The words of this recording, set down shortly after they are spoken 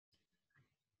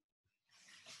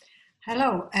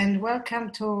Hello and welcome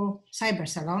to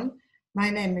CyberSalon. My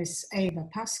name is Eva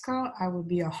Pascoe. I will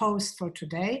be your host for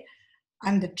today.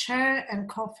 I'm the chair and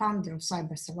co-founder of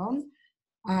CyberSalon,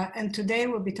 and today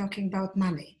we'll be talking about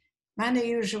money. Money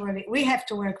usually, we have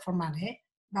to work for money,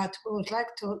 but we would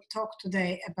like to talk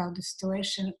today about the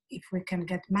situation if we can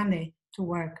get money to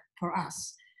work for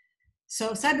us.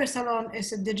 So CyberSalon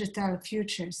is a digital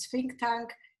futures think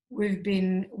tank. We've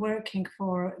been working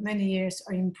for many years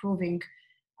on improving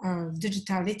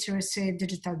digital literacy,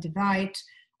 digital divide.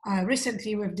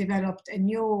 Recently, we've developed a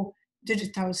new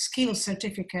digital skills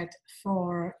certificate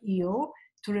for EU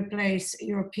to replace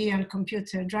European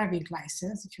computer driving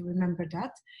license, if you remember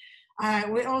that.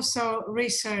 We also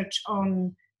research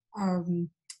on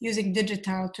using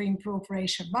digital to improve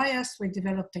racial bias. We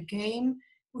developed a game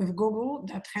with Google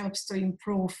that helps to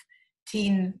improve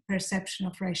teen perception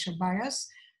of racial bias.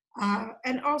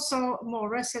 And also more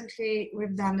recently,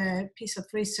 we've done a piece of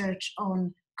research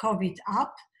on COVID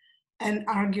app and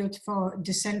argued for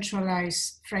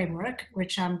decentralized framework,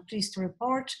 which I'm pleased to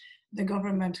report the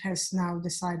government has now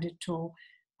decided to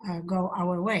go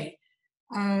our way.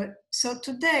 So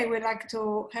today we'd like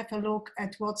to have a look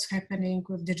at what's happening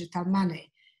with digital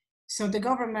money. So the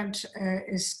government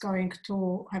is going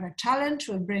to have a challenge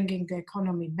with bringing the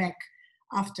economy back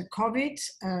after COVID.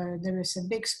 There is a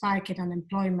big spike in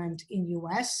unemployment in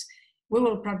US. We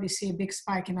will probably see a big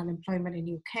spike in unemployment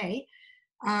in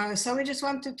UK. So we just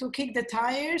wanted to kick the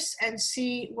tires and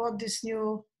see what this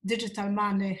new digital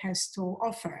money has to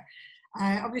offer.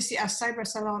 Obviously, as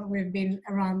CyberSalon, we've been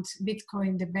around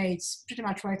Bitcoin debates pretty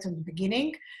much right from the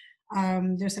beginning.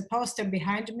 There's a poster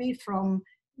behind me from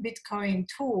Bitcoin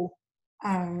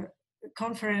 2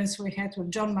 conference we had with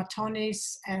John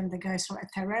Matonis and the guys from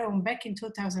Teare back in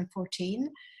 2014.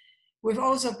 We've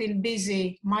also been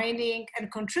busy mining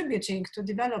and contributing to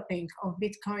developing of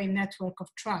Bitcoin network of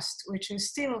trust, which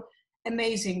is still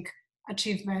amazing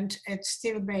achievement. It's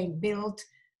still being built,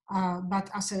 but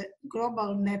as a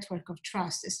global network of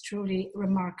trust is truly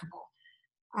remarkable.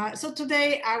 So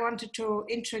today I wanted to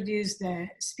introduce the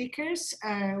speakers.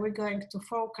 We're going to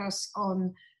focus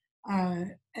on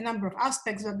a number of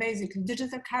aspects, but basically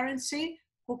digital currency,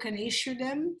 who can issue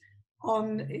them,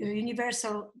 on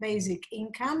universal basic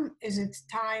income, is it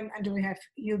time, and do we have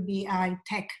UBI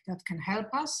tech that can help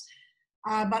us,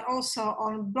 but also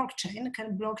on blockchain,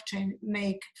 can blockchain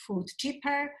make food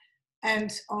cheaper,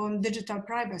 and on digital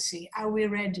privacy, are we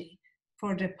ready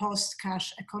for the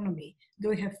post-cash economy? Do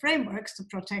we have frameworks to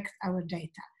protect our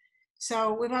data?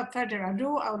 So without further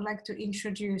ado, I would like to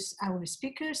introduce our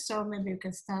speakers. So maybe you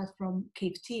can start from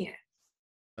Teare.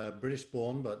 British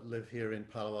born, but live here in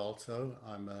Palo Alto.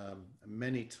 I'm a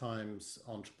many times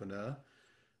entrepreneur.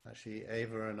 Actually,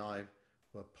 Eva and I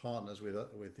were partners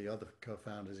with the other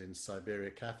co-founders in Siberia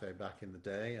Cafe back in the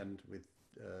day, and with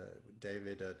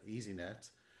David at EasyNet.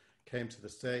 Came to the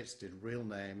States, did Real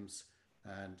Names,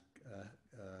 and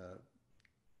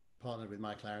partnered with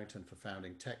Mike Larrington for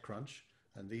founding TechCrunch.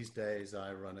 And these days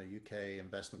I run a UK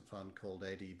investment fund called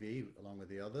ADB along with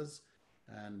the others,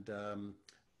 and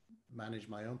manage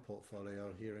my own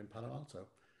portfolio here in Palo Alto.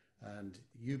 And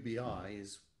UBI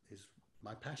is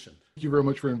my passion. Thank you very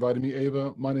much for inviting me,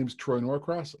 Eva. My name is Troy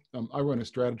Norcross. I run a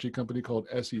strategy company called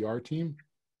SER Team.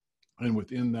 And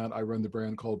within that, I run the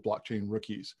brand called Blockchain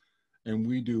Rookies. And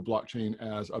we do blockchain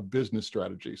as a business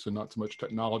strategy. So not so much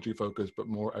technology focused, but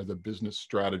more as a business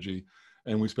strategy.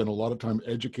 And we spend a lot of time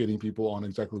educating people on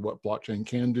exactly what blockchain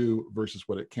can do versus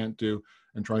what it can't do,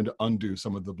 and trying to undo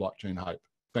some of the blockchain hype.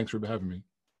 Thanks for having me.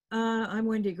 I'm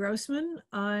Wendy Grossman.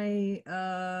 I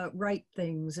write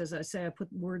things. As I say, I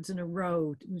put words in a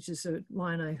row, which is a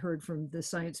line I heard from the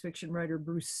science fiction writer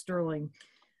Bruce Sterling.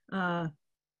 I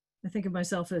think of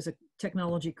myself as a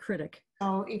technology critic.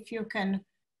 So if you can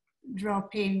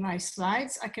drop in my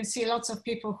slides, I can see lots of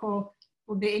people who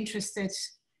would be interested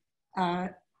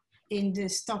in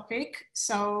this topic.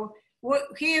 So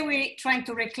here we're trying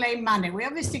to reclaim money. We're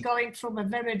obviously going from a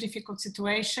very difficult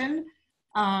situation,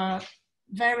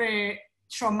 very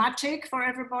traumatic for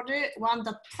everybody, one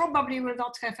that probably will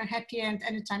not have a happy end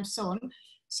anytime soon.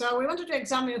 So we wanted to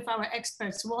examine with our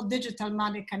experts what digital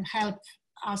money can help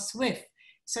us with.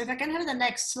 So if I can have the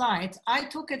next slide, I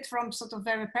took it from sort of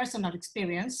very personal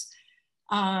experience.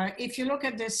 If you look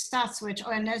at the stats which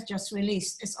ONS just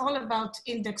released, it's all about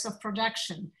index of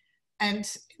production. And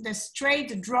the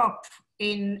straight drop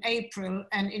in April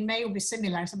and in May will be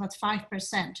similar, it's about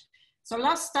 5%. So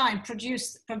last time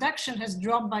production has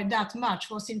dropped by that much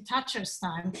was in Thatcher's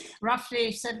time, roughly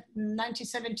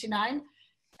 1979.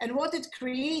 And what it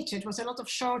created was a lot of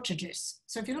shortages.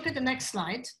 So if you look at the next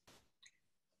slide,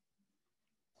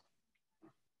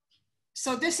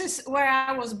 So this is where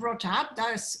I was brought up.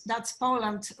 That's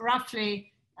Poland,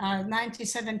 roughly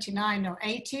 1979 or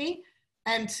 80.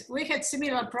 And we had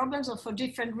similar problems for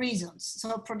different reasons.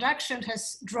 So production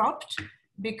has dropped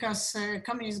because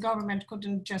communist government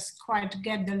couldn't just quite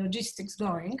get the logistics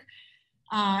going.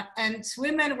 And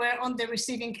women were on the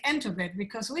receiving end of it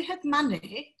because we had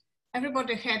money.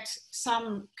 Everybody had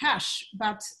some cash,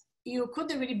 but you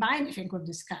couldn't really buy anything with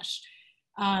this cash.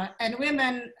 And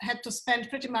women had to spend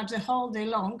pretty much the whole day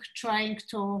long trying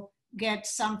to get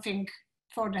something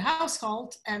for the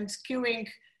household and queuing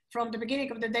from the beginning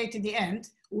of the day to the end,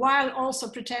 while also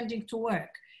pretending to work.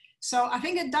 So I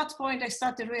think at that point, I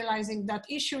started realizing that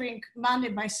issuing money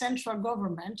by central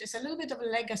government is a little bit of a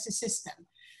legacy system.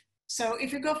 So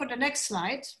if you go for the next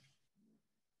slide.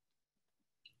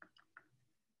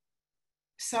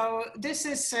 So this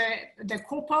is the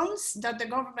coupons that the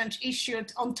government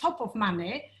issued on top of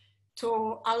money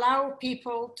to allow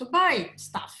people to buy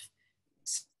stuff.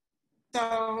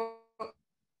 So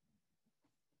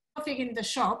in the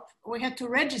shop, we had to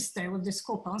register with these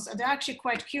coupons. They're actually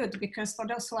quite cute because for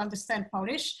those who understand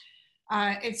Polish,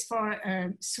 it's for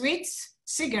sweets,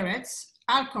 cigarettes,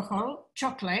 alcohol,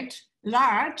 chocolate,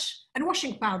 large, and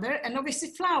washing powder, and obviously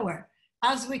flour.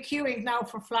 As we're queuing now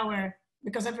for flour,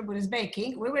 because everybody's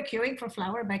baking, we were queuing for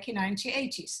flour back in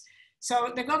 1980s.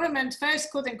 So the government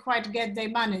first couldn't quite get their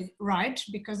money right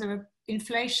because there were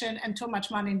inflation and too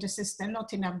much money in the system,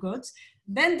 not enough goods.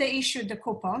 Then they issued the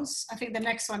coupons. I think the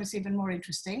next one is even more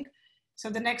interesting.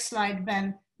 So the next slide,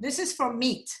 Ben. This is for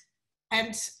meat.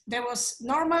 And there was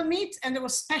normal meat and there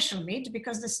was special meat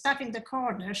because the stuff in the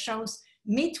corner shows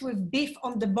meat with beef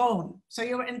on the bone. So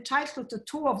you were entitled to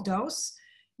 2 of those,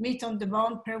 meat on the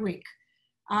bone per week.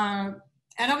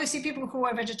 And obviously people who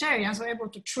were vegetarians were able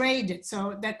to trade it.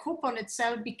 So the coupon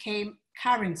itself became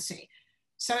currency.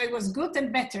 So it was good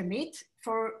and better meat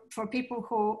for people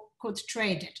who could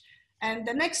trade it. And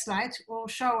the next slide will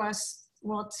show us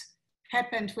what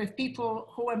happened with people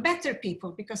who were better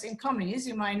people, because in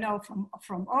communism, you might know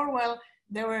from Orwell,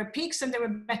 there were pigs and there were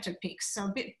better pigs.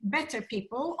 So better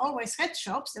people always had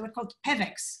shops, they were called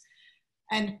peweks.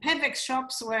 And pewek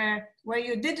shops were where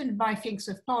you didn't buy things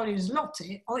with Polish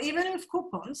zloty or even with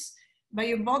coupons, but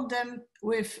you bought them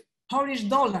with Polish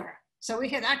dollar. So we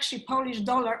had actually Polish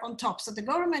dollar on top. So the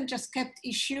government just kept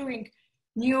issuing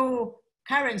new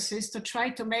currencies to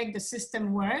try to make the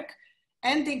system work,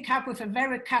 ending up with a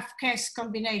very Kafkaesque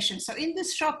combination. So in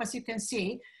this shop, as you can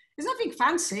see, there's nothing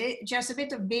fancy, just a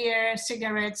bit of beer,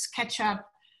 cigarettes, ketchup,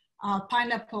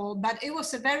 pineapple, but it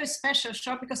was a very special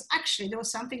shop because actually there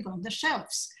was something on the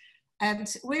shelves. And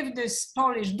with this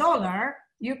Polish dollar,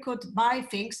 you could buy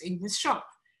things in this shop.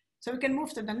 So we can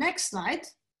move to the next slide.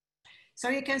 So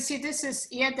you can see this is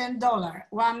 $1,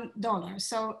 $1.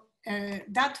 So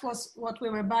that was what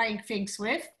we were buying things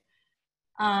with.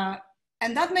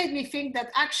 And that made me think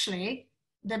that actually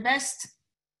the best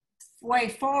way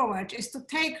forward is to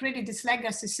take really this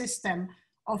legacy system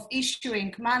of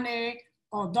issuing money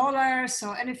or dollars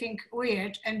or anything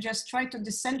weird and just try to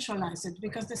decentralize it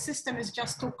because the system is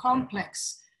just too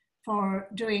complex for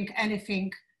doing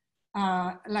anything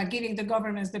like giving the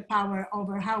governments the power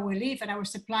over how we live and our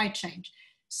supply chain.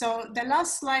 So the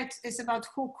last slide is about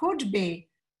who could be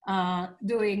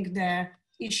doing the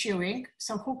issuing,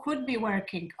 so who could be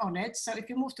working on it. So if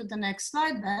you move to the next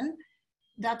slide, then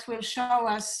that will show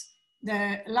us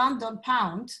the London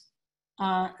pound,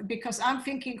 because I'm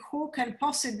thinking who can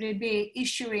possibly be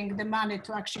issuing the money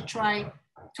to actually try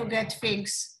to get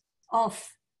things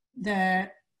off the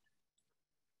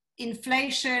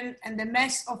inflation and the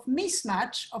mess of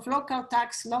mismatch of local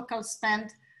tax, local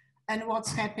spend, and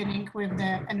what's happening with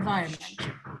the environment.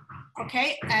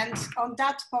 Okay, and on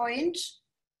that point,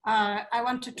 I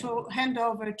wanted to hand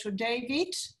over to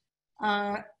David.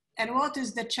 And what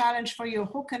is the challenge for you?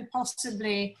 Who can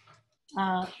possibly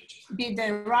be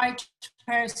the right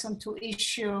person to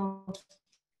issue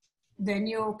the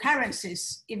new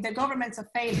currencies? If the governments are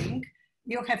failing,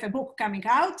 you have a book coming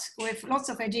out with lots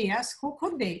of ideas. Who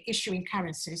could be issuing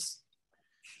currencies?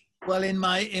 Well, in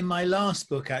my last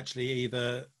book, actually,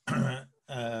 Eva,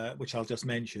 which I'll just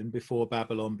mention, Before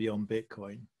Babylon, Beyond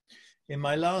Bitcoin. In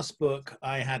my last book,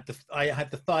 I had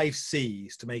the 5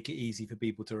 C's to make it easy for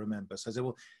people to remember. So I said,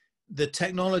 well, the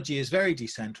technology is very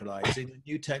decentralized.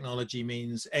 New technology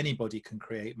means anybody can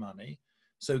create money.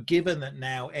 So given that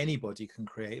now anybody can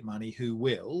create money, who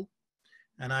will?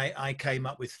 And I came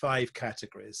up with 5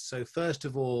 categories. So first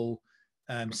of all,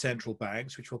 central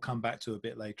banks, which we'll come back to a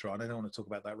bit later on. I don't want to talk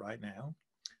about that right now.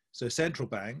 So central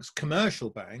banks, commercial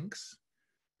banks,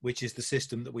 which is the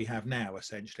system that we have now,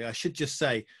 essentially. I should just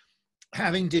say,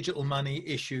 having digital money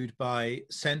issued by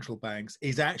central banks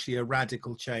is actually a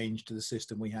radical change to the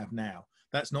system we have now.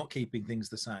 That's not keeping things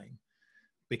the same,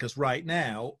 because right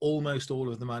now, almost all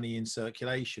of the money in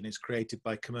circulation is created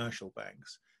by commercial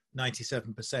banks.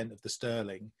 97% of the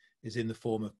sterling is in the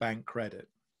form of bank credit.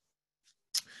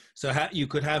 So you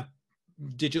could have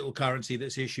digital currency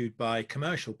that's issued by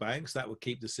commercial banks. That would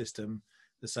keep the system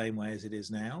the same way as it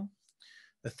is now.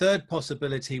 The third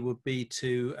possibility would be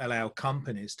to allow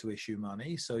companies to issue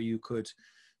money. So you could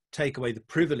take away the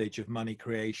privilege of money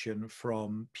creation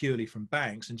purely from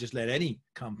banks and just let any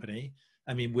company,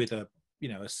 I mean, with a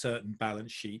certain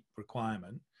balance sheet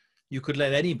requirement, you could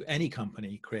let any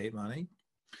company create money.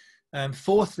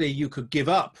 Fourthly, you could give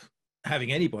up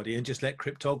having anybody and just let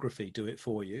cryptography do it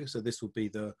for you. So this would be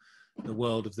the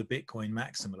world of the Bitcoin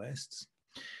maximalists.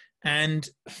 And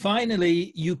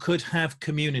finally, you could have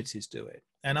communities do it.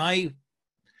 And I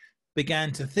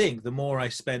began to think, the more I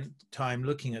spent time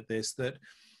looking at this, that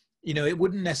it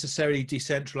wouldn't necessarily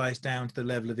decentralize down to the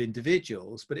level of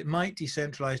individuals, but it might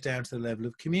decentralize down to the level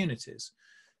of communities.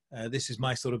 This is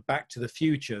my sort of back to the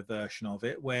future version of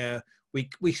it, where we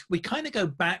kind of go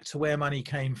back to where money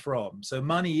came from. So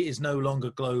money is no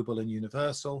longer global and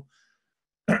universal.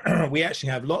 We actually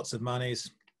have lots of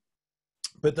monies,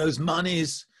 but those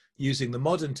monies, using the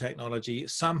modern technology,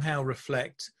 somehow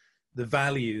reflect the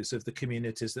values of the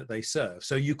communities that they serve.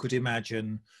 So you could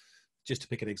imagine, just to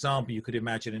pick an example, you could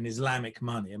imagine an Islamic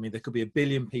money. I mean, there could be 1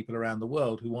 billion people around the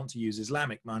world who want to use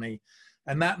Islamic money,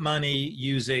 and that money,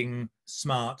 using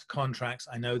smart contracts,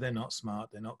 I know they're not smart,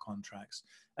 they're not contracts,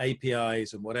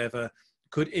 APIs and whatever,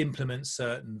 could implement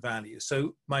certain values.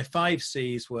 So my 5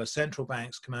 C's were central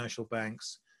banks, commercial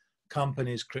banks,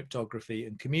 companies, cryptography,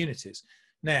 and communities.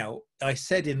 Now, I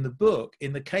said in the book,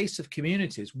 in the case of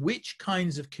communities, which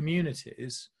kinds of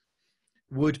communities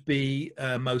would be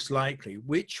most likely,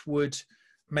 which would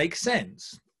make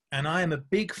sense? And I am a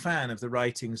big fan of the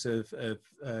writings of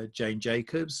Jane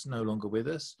Jacobs, no longer with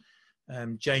us.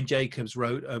 Jane Jacobs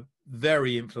wrote a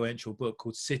very influential book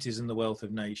called Cities and the Wealth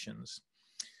of Nations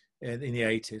in the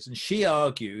 80s. And she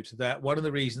argued that one of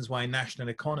the reasons why national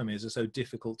economies are so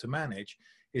difficult to manage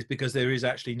is because there is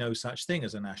actually no such thing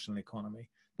as a national economy.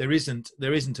 There isn't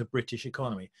a British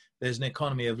economy. There's an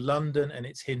economy of London and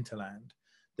its hinterland.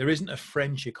 There isn't a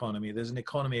French economy. There's an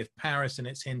economy of Paris and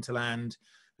its hinterland,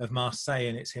 of Marseille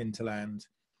and its hinterland.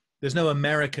 There's no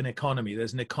American economy.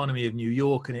 There's an economy of New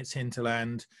York and its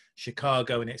hinterland,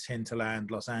 Chicago and its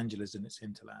hinterland, Los Angeles and its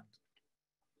hinterland.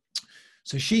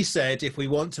 So she said, if we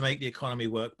want to make the economy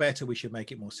work better, we should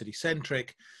make it more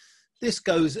city-centric. This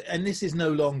goes, and this is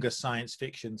no longer science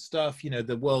fiction stuff.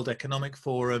 The World Economic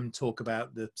Forum talk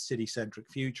about the city-centric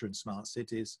future and smart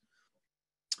cities.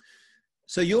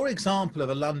 So your example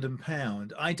of a London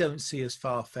pound, I don't see as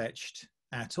far-fetched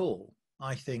at all.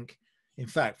 I think, in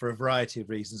fact, for a variety of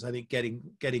reasons, I think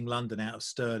getting London out of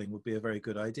sterling would be a very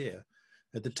good idea.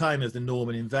 At the time of the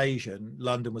Norman invasion,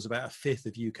 London was about 1/5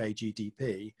 of UK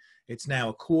GDP. It's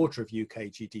now 1/4 of UK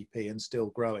GDP and still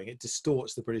growing. It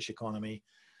distorts the British economy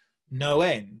no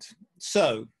end.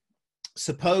 So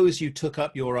suppose you took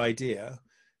up your idea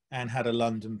and had a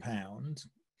London pound.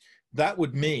 That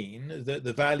would mean that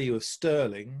the value of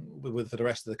sterling for the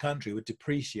rest of the country would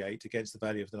depreciate against the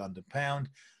value of the London pound.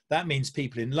 That means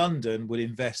people in London would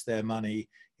invest their money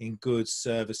in goods,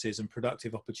 services, and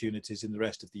productive opportunities in the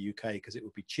rest of the UK because it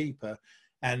would be cheaper.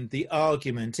 And the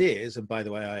argument is, and by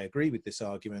the way, I agree with this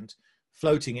argument,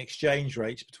 floating exchange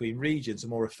rates between regions are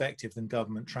more effective than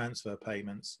government transfer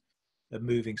payments at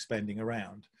moving spending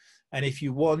around. And if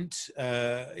you want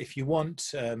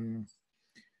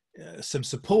some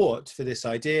support for this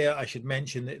idea, I should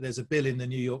mention that there's a bill in the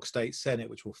New York State Senate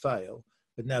which will fail,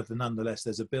 but nonetheless,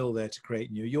 there's a bill there to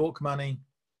create New York money.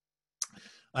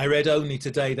 I read only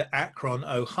today that Akron,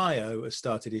 Ohio has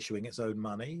started issuing its own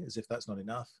money, as if that's not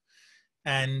enough.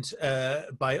 And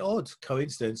by odd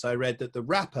coincidence, I read that the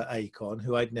rapper Akon,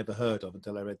 who I'd never heard of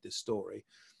until I read this story,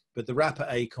 but the rapper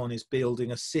Akon is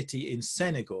building a city in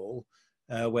Senegal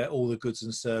where all the goods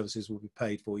and services will be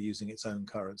paid for using its own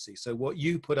currency. So what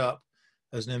you put up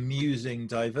as an amusing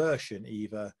diversion,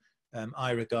 Eva,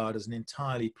 I regard as an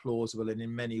entirely plausible and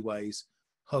in many ways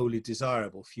wholly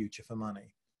desirable future for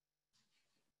money.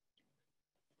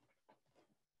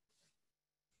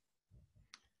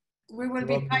 We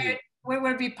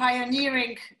will be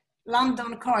pioneering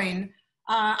London coin.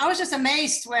 I was just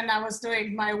amazed when I was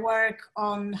doing my work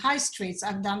on high streets.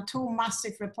 I've done 2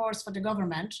 massive reports for the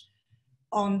government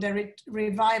on the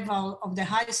revival of the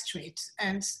high street.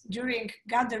 And during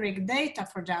gathering data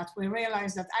for that, we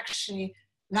realized that actually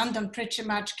London pretty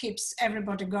much keeps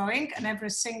everybody going, and every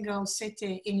single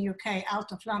city in UK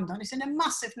out of London is in a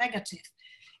massive negative.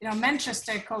 You know,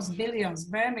 Manchester costs billions,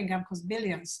 Birmingham costs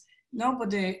billions.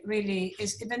 Nobody really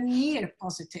is even near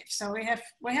positive. So we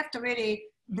have to really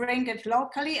bring it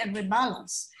locally and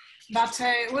rebalance. But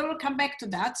we will come back to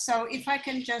that. So if I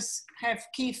can just have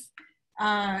Keith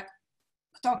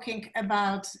talking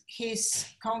about his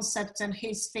concepts and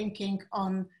his thinking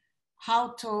on how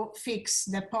to fix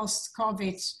the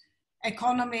post-COVID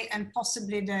economy and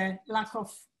possibly the lack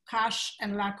of cash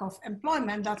and lack of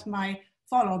employment that might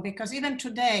follow. Because even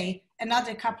today,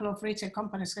 another couple of retail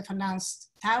companies have announced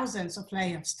thousands of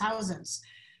layoffs, thousands.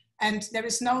 And there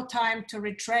is no time to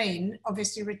retrain.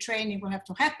 Obviously, retraining will have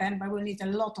to happen, but we'll need a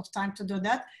lot of time to do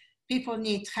that. People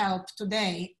need help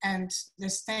today, and the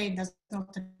state does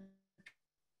not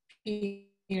appear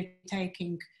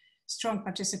taking strong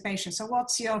participation. So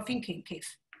what's your thinking,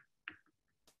 Keith?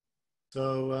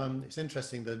 So it's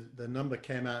interesting that the number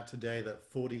came out today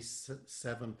that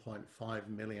 47.5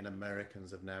 million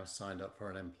Americans have now signed up for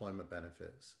unemployment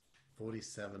benefits.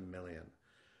 47 million.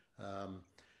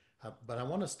 But I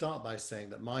want to start by saying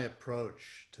that my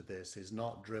approach to this is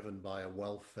not driven by a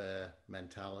welfare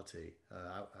mentality.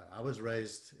 I was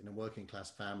raised in a working class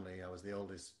family. I was the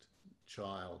oldest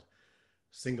child,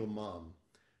 single mom,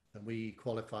 and we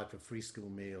qualified for free school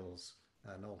meals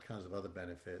and all kinds of other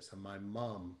benefits. And my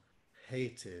mom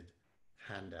hated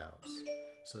handouts.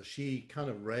 So she kind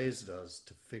of raised us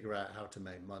to figure out how to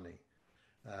make money.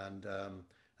 And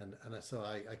so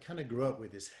I kind of grew up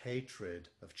with this hatred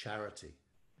of charity,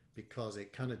 because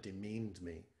it kind of demeaned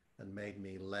me and made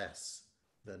me less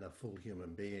than a full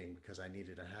human being because I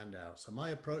needed a handout. So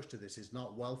my approach to this is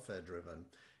not welfare driven.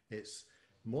 It's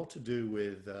more to do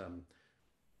with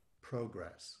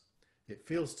progress. It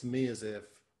feels to me as if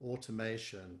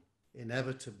automation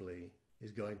inevitably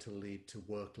is going to lead to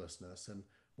worklessness. And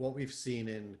what we've seen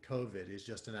in COVID is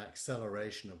just an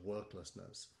acceleration of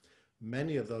worklessness.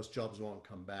 Many of those jobs won't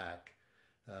come back.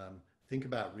 Think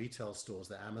about retail stores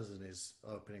that Amazon is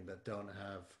opening that don't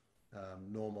have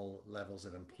normal levels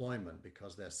of employment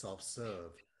because they're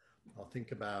self-serve. I'll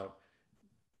think about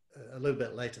a little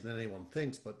bit later than anyone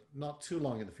thinks, but not too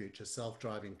long in the future,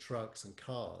 self-driving trucks and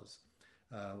cars.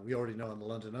 We already know on the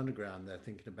London Underground, they're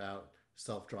thinking about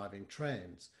self-driving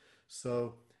trains.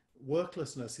 So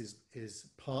worklessness is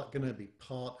going to be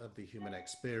part of the human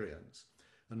experience.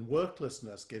 And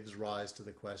worklessness gives rise to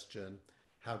the question,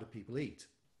 how do people eat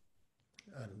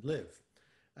and live?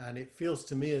 And it feels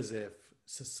to me as if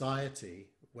society,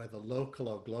 whether local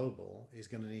or global, is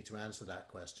going to need to answer that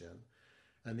question.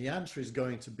 And the answer is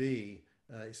going to be,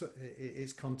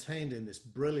 it's contained in this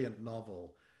brilliant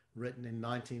novel written in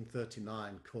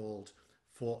 1939 called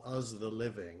For Us the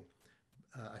Living.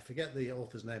 I forget the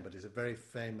author's name, but he's a very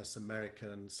famous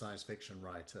American science fiction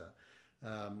writer.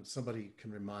 Somebody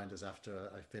can remind us after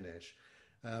I finish.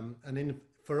 And in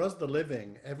For Us the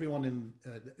Living,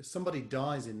 somebody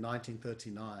dies in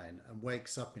 1939 and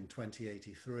wakes up in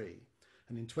 2083.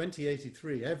 And in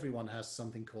 2083, everyone has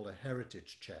something called a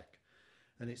heritage check.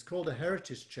 And it's called a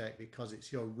heritage check because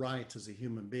it's your right as a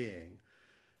human being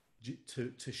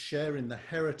to share in the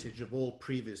heritage of all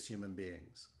previous human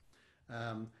beings.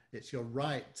 It's your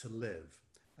right to live.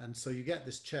 And so you get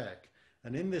this check.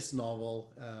 And in this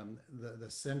novel, the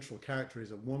central character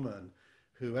is a woman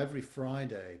who every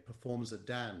Friday performs a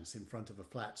dance in front of a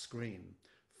flat screen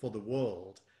for the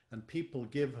world, and people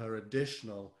give her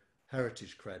additional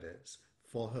heritage credits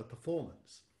for her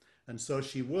performance. And so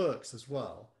she works as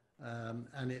well,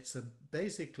 and it's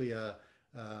basically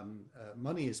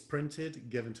money is printed,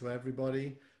 given to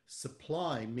everybody.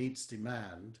 Supply meets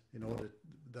demand in order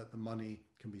that the money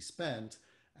can be spent,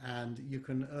 and you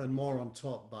can earn more on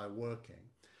top by working.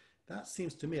 That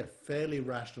seems to me a fairly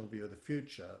rational view of the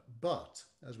future. But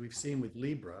as we've seen with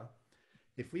Libra,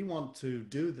 if we want to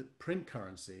do the print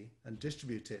currency and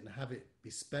distribute it and have it be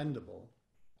spendable,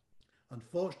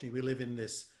 unfortunately, we live in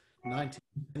this 19th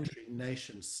century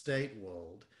nation state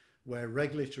world where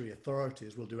regulatory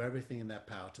authorities will do everything in their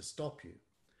power to stop you.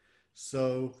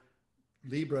 So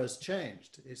Libra has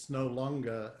changed. It's no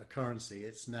longer a currency.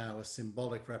 It's now a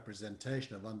symbolic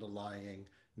representation of underlying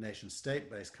nation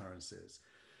state-based currencies.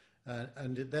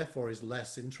 And it therefore is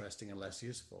less interesting and less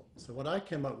useful. So what I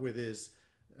came up with is,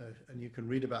 and you can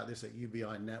read about this at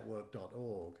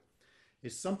ubinetwork.org,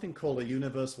 is something called a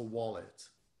universal wallet.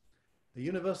 The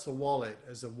universal wallet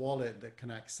is a wallet that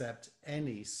can accept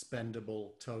any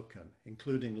spendable token,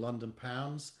 including London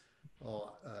pounds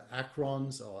or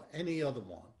Acrons or any other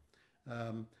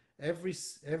one.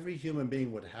 Every human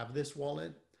being would have this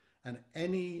wallet, and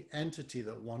any entity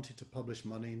that wanted to publish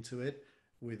money into it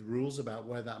with rules about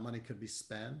where that money could be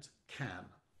spent can.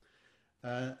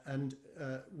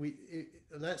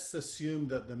 Let's assume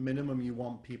that the minimum you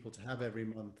want people to have every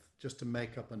month, just to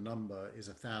make up a number, is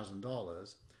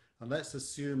 $1,000. And let's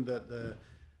assume that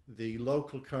the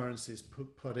local currencies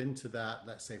put into that,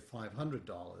 let's say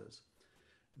 $500.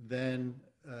 Then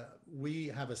we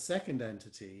have a second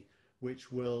entity which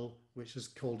is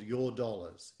called your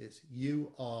dollars. It's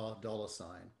UR dollar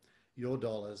sign, your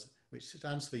dollars, which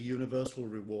stands for Universal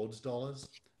Rewards Dollars,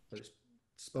 but it's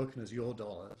spoken as your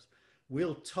dollars.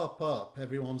 We'll top up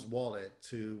everyone's wallet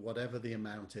to whatever the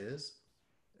amount is.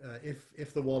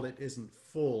 If the wallet isn't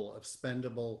full of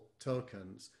spendable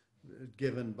tokens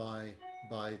given by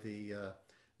the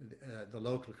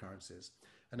local currencies.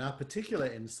 And our particular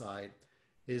insight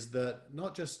is that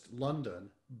not just London,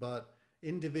 but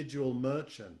individual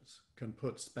merchants can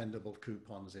put spendable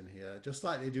coupons in here, just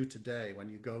like they do today when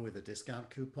you go with a discount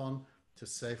coupon to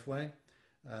Safeway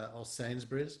or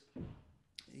Sainsbury's.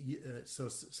 So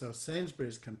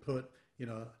Sainsbury's can put,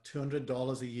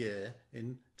 $200 a year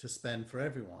in to spend for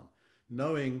everyone,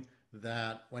 knowing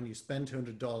that when you spend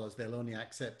 $200, they'll only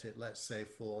accept it, let's say,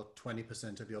 for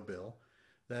 20% of your bill.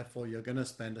 Therefore, you're going to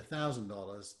spend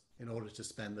 $1,000 in order to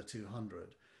spend the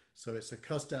 200. So it's a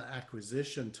customer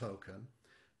acquisition token,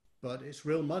 but it's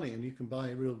real money and you can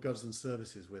buy real goods and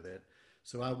services with it.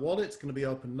 So our wallet's going to be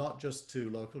open not just to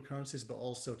local currencies, but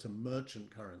also to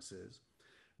merchant currencies.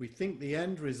 We think the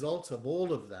end result of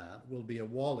all of that will be a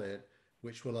wallet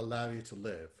which will allow you to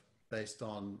live based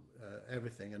on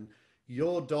everything. And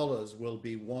your dollars will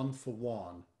be one for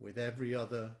one with every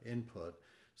other input.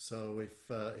 So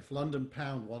if London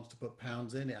pound wants to put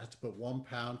pounds in, it has to put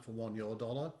 £1 for one your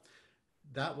dollar.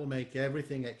 That will make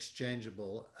everything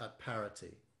exchangeable at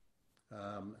parity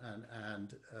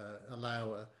and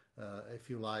allow,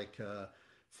 if you like,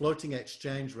 floating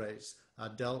exchange rates are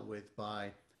dealt with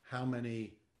by how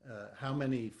many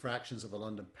fractions of a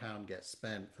London pound get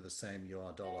spent for the same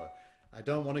UR dollar. I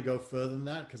don't want to go further than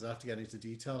that because I have to get into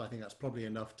detail. I think that's probably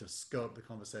enough to scope the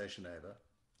conversation, Eva.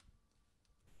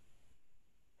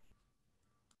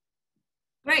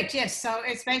 Great, yes. So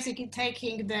it's basically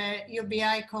taking the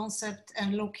UBI concept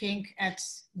and looking at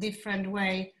different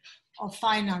way of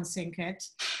financing it.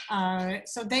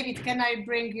 So David, can I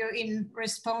bring you in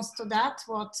response to that?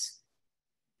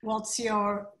 What's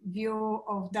your view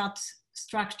of that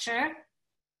structure?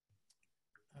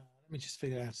 Let me just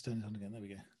figure out how to turn it on again. There we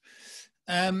go.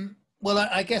 Well,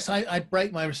 I guess I'd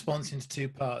break my response into two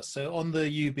parts. So on the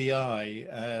UBI,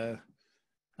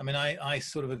 I mean, I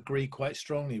sort of agree quite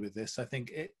strongly with this. I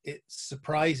think it's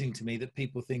surprising to me that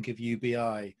people think of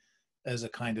UBI as a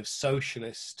kind of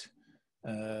socialist,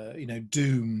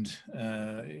 doomed,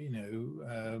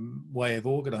 way of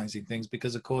organizing things,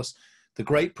 because of course the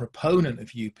great proponent of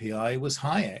UPI was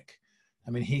Hayek.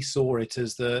 I mean, he saw it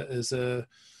as a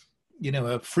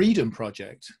freedom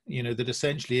project, that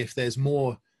essentially if there's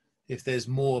more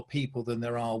people than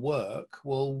there are work,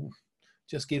 well,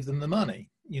 just give them the money.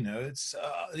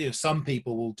 Some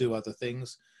people will do other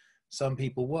things, some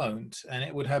people won't, and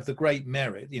it would have the great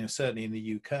merit, certainly in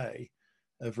the UK,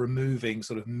 of removing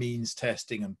sort of means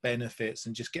testing and benefits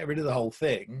and just get rid of the whole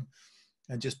thing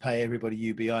and just pay everybody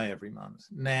UBI every month.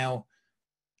 Now,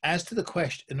 as to the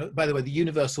question, and by the way, the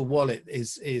universal wallet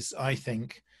is I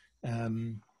think, I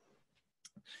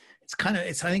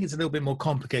think it's a little bit more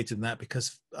complicated than that,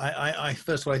 because I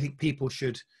first of all, I think people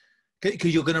should,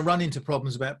 because you're going to run into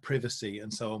problems about privacy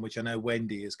and so on, which I know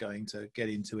Wendy is going to get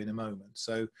into in a moment.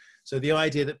 So the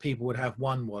idea that people would have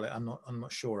one wallet, I'm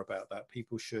not sure about that.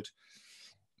 People should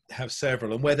have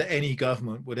several, and whether any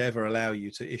government would ever allow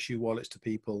you to issue wallets to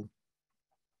people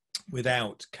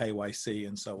without KYC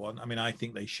and so on. I mean, I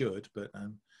think they should, but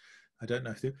I don't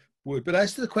know if they would. But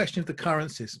as to the question of the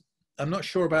currencies, I'm not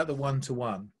sure about the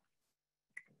one-to-one.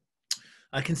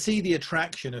 I can see the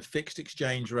attraction of fixed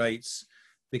exchange rates,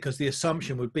 because the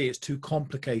assumption would be it's too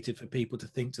complicated for people to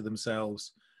think to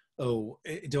themselves, oh,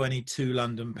 do I need 2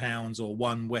 London pounds or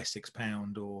 1 Wessex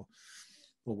pound or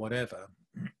whatever.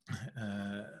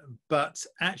 But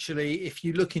actually, if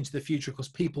you look into the future, of course,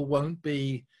 people won't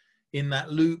be in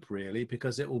that loop really,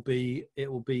 because it will be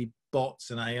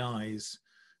bots and AIs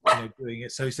doing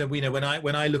it. So we know when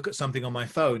I look at something on my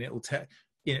phone, it will tell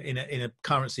in a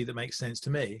currency that makes sense to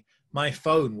me. My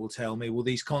phone will tell me, well,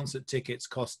 these concert tickets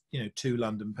cost 2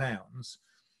 London pounds.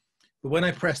 But when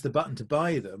I press the button to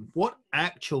buy them, what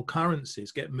actual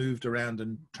currencies get moved around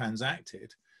and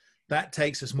transacted? That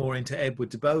takes us more into Edward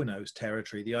de Bono's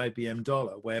territory, the IBM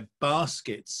dollar, where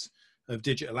baskets of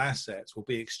digital assets will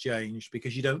be exchanged,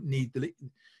 because you don't need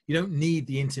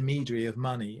the intermediary of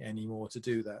money anymore to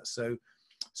do that. So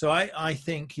So I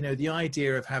think, you know, the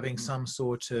idea of having some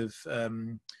sort of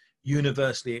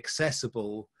universally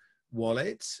accessible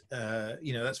wallet,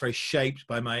 you know, that's very shaped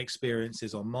by my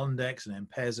experiences on Mondex and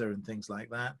M-Pesa and things like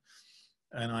that.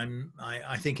 And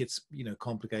I think it's, you know,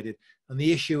 complicated. And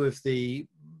the issue of the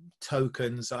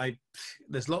tokens,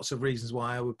 there's lots of reasons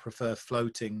why I would prefer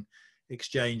floating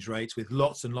exchange rates with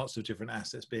lots and lots of different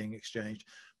assets being exchanged.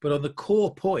 But on the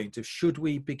core point of should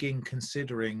we begin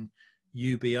considering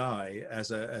UBI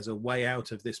as a way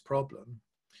out of this problem,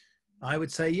 I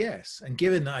would say yes. And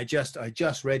given that I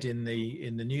just read in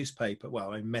the newspaper,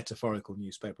 well, a metaphorical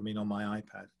newspaper, I mean on my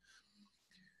iPad,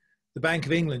 the Bank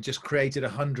of England just created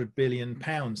 £100 billion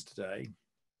today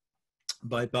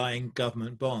by buying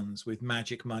government bonds with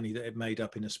magic money that it made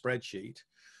up in a spreadsheet.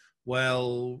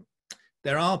 Well,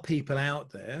 there are people out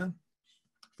there,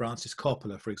 Francis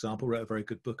Coppola, for example, wrote a very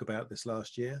good book about this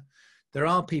last year. There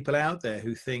are people out there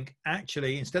who think,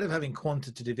 actually, instead of having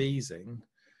quantitative easing,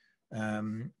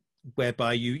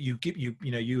 whereby you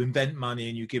invent money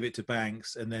and you give it to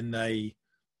banks and then they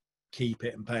keep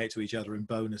it and pay it to each other in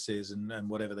bonuses and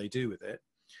whatever they do with it.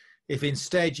 If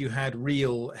instead you had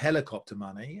real helicopter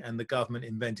money and the government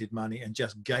invented money and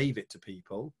just gave it to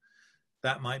people,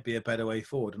 that might be a better way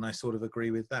forward. And I sort of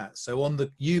agree with that. So on the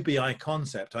UBI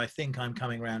concept, I think I'm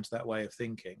coming around to that way of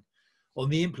thinking. On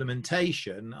the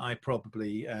implementation, I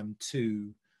probably am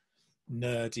too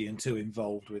nerdy and too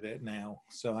involved with it now.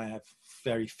 So I have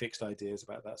very fixed ideas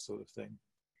about that sort of thing.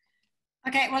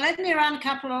 Okay, well, let me run a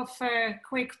couple of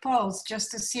quick polls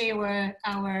just to see where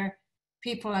our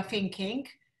people are thinking.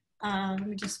 Let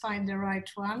me just find the right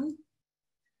one.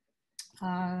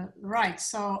 Right,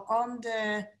 so I'm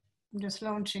just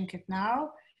launching it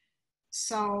now.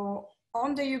 So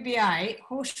on the UBI,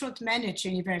 who should manage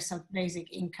universal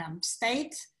basic income?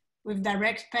 State with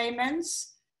direct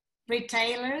payments,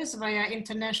 retailers via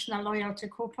international loyalty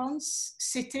coupons,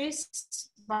 cities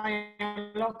via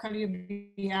local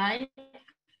UBI,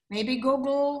 maybe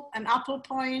Google and Apple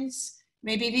points,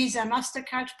 maybe Visa,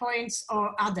 MasterCard points,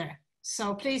 or other.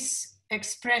 So please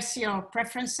express your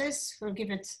preferences. We'll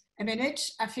give it a minute.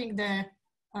 I think the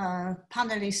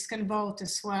panelists can vote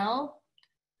as well.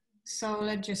 So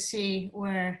let's just see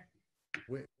where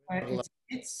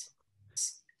it's.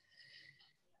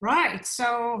 Right,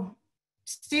 so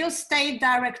still state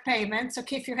direct payments.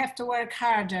 Okay, if you have to work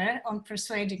harder on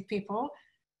persuading people,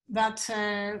 but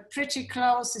pretty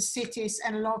close to cities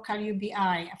and local UBI.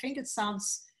 I think it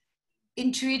sounds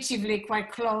intuitively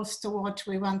quite close to what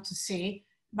we want to see,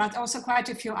 but also quite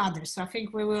a few others. So I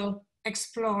think we will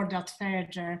explore that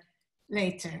further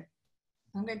later.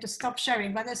 I'm going to stop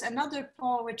sharing, but there's another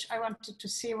poll which I wanted to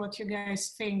see what you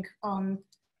guys think on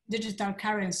digital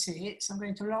currency. So I'm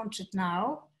going to launch it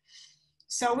now.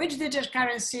 So which digital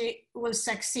currency will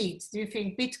succeed? Do you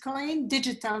think Bitcoin,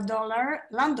 digital dollar,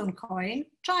 London coin,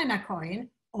 China coin,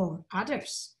 or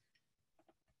others?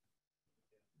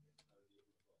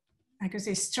 I could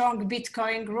say strong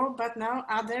Bitcoin group, but no,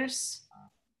 others.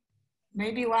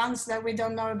 Maybe ones that we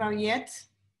don't know about yet.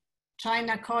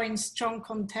 China coin, strong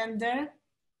contender.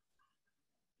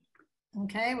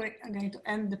 Okay, I'm going to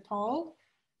end the poll.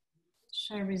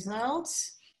 Share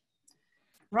results.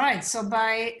 Right, so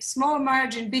by small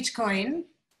margin, Bitcoin.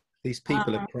 These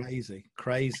people are crazy.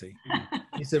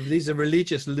 These are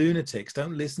religious lunatics.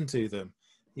 Don't listen to them.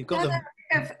 You've got them.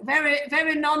 We have very,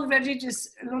 very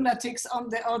non-religious lunatics on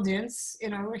the audience. You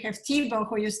know, we have Thibaut,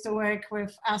 who used to work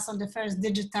with us on the first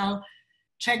digital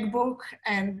checkbook,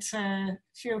 and a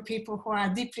few people who are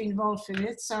deeply involved in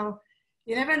it. So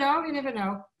you never know, you never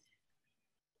know.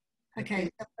 Okay,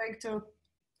 so I'm going to...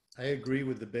 I agree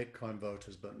with the Bitcoin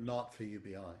voters, but not for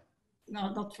UBI.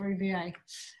 No, not for UBI.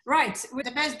 Right,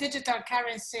 the best digital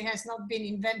currency has not been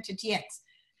invented yet.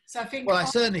 So I think... Well, I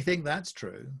certainly think that's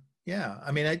true. Yeah,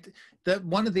 I mean,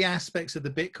 one of the aspects of the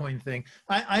Bitcoin thing,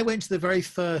 I went to the very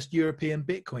first European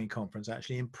Bitcoin conference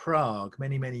actually in Prague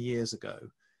many, many years ago.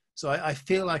 So I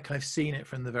feel like I've seen it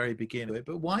from the very beginning of it.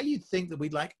 But why you'd think that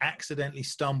we'd like accidentally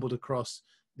stumbled across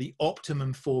the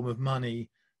optimum form of money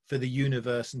for the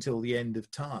universe until the end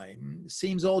of time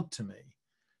seems odd to me.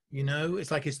 You know,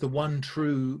 it's like it's the one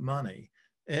true money.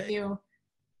 You're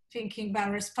thinking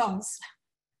about response.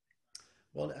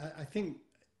 Well, I think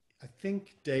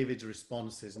David's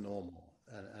response is normal,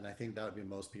 and I think that would be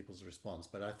most people's response.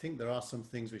 But I think there are some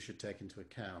things we should take into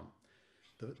account.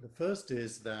 The first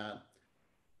is that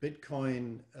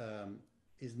Bitcoin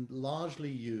is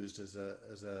largely used as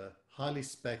a highly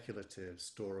speculative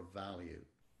store of value.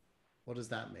 What does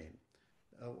that mean?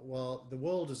 Well, the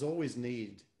world has always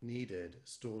needed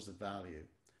stores of value,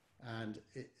 and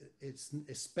it's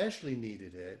especially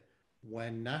needed it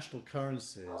when national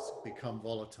currencies become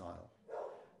volatile.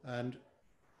 And,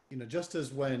 you know, just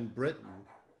as when Britain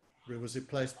was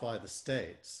replaced by the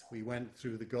States, we went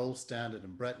through the gold standard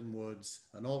and Bretton Woods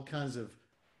and all kinds of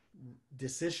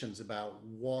decisions about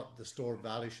what the store of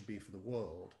value should be for the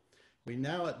world. We're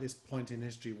now at this point in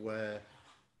history where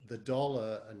the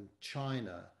dollar and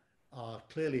China are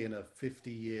clearly in a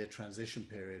 50-year transition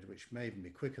period, which may even be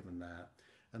quicker than that.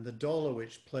 And the dollar,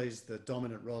 which plays the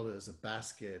dominant role as a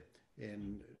basket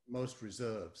in most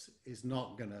reserves, is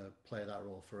not going to play that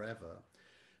role forever.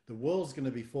 The world's going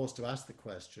to be forced to ask the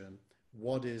question,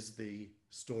 what is the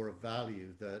store of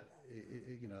value that,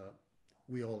 you know,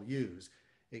 we all use?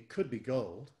 It could be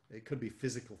gold, it could be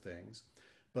physical things,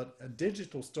 but a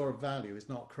digital store of value is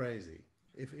not crazy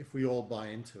if we all buy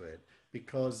into it,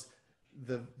 because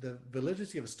the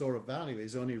validity of a store of value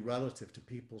is only relative to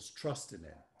people's trust in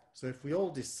it. So if we all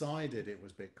decided it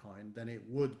was Bitcoin, then it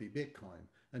would be Bitcoin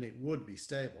and it would be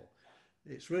stable.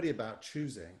 It's really about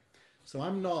choosing. So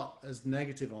I'm not as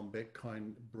negative on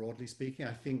Bitcoin, broadly speaking.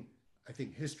 I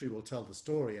think history will tell the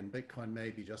story, and Bitcoin may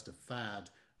be just a fad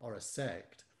or a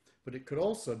sect, but it could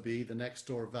also be the next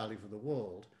store of value for the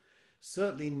world.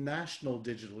 Certainly national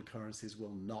digital currencies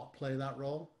will not play that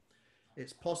role.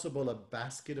 It's possible a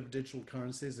basket of digital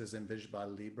currencies, as envisioned by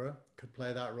Libra, could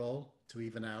play that role to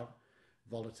even out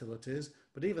volatilities,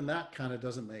 but even that kind of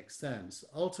doesn't make sense.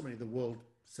 Ultimately, the world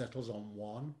settles on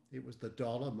one. It was the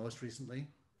dollar most recently.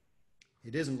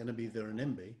 It isn't going to be the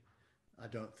renminbi, I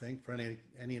don't think, for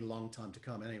any long time to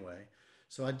come anyway.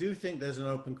 So I do think there's an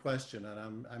open question,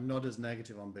 and I'm not as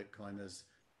negative on Bitcoin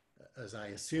as I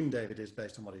assume David is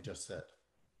based on what he just said.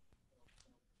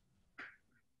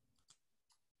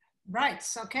 Right,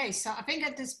 okay, so I think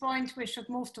at this point we should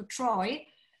move to Troy.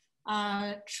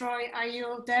 Troy, are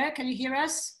you there? Can you hear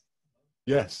us?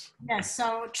 Yes. Yes,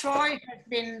 so Troy has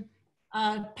been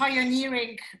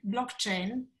pioneering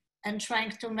blockchain and trying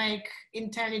to make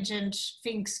intelligent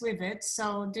things with it.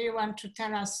 So do you want to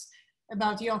tell us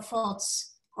about your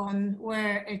thoughts on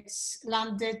where it's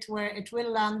landed, where it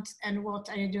will land, and what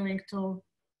are you doing to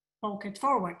poke it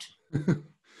forward?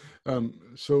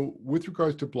 So with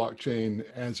regards to blockchain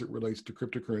as it relates to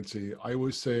cryptocurrency, I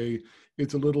always say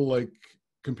it's a little like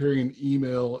comparing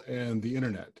email and the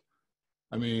internet.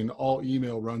 I mean, all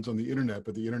email runs on the internet,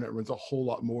 but the internet runs a whole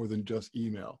lot more than just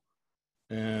email.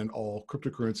 And all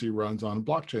cryptocurrency runs on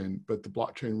blockchain, but the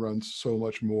blockchain runs so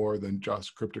much more than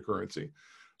just cryptocurrency.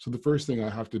 So the first thing I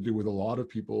have to do with a lot of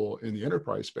people in the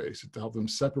enterprise space is to help them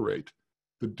separate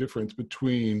the difference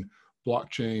between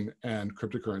blockchain and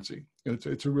cryptocurrency. And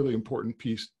it's a really important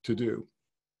piece to do.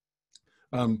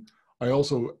 I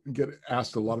also get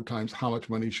asked a lot of times, how much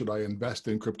money should I invest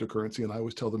in cryptocurrency? And I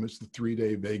always tell them it's the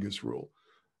 3-day Vegas rule.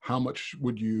 How much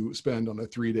would you spend on a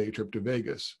 3-day trip to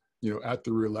Vegas? You know, at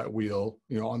the roulette wheel,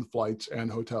 you know, on flights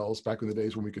and hotels back in the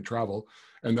days when we could travel.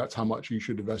 And that's how much you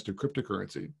should invest in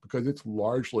cryptocurrency, because it's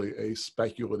largely a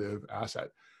speculative asset.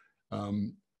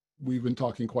 We've been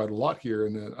talking quite a lot here,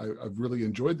 and I've really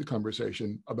enjoyed the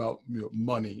conversation about, you know,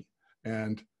 money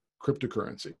and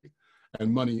cryptocurrency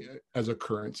and money as a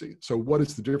currency. So what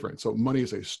is the difference? So money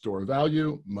is a store of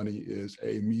value. Money is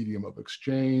a medium of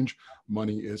exchange.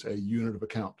 Money is a unit of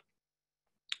account.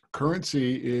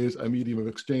 Currency is a medium of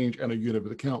exchange and a unit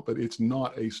of account, but it's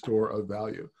not a store of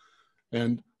value.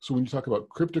 And so when you talk about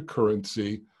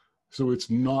cryptocurrency, so it's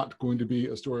not going to be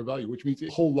a store of value, which means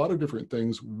a whole lot of different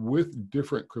things with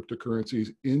different cryptocurrencies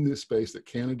in this space that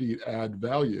can indeed add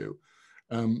value.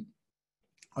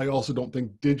 I also don't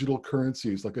think digital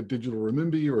currencies like a digital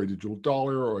renminbi or a digital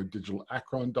dollar or a digital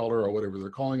Akron dollar or whatever they're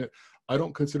calling it, I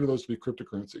don't consider those to be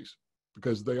cryptocurrencies,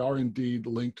 because they are indeed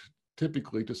linked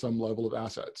typically to some level of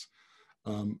assets.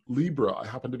 Libra, I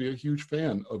happen to be a huge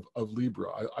fan of Libra.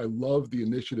 I love the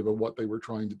initiative of what they were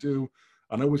trying to do.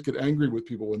 And I always get angry with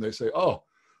people when they say, oh,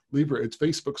 Libra, it's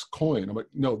Facebook's coin. I'm like,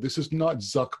 no, this is not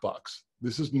Zuckbucks.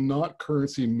 This is not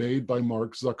currency made by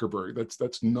Mark Zuckerberg.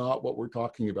 That's not what we're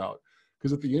talking about.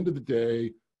 Because at the end of the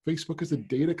day, Facebook is a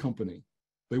data company.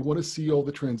 They want to see all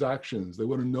the transactions. They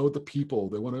want to know the people.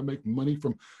 They want to make money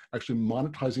from actually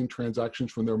monetizing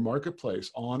transactions from their marketplace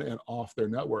on and off their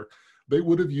network. They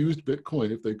would have used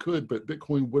Bitcoin if they could, but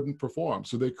Bitcoin wouldn't perform.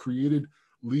 So they created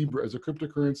Libra as a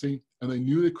cryptocurrency, and they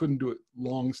knew they couldn't do it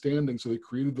long standing. So they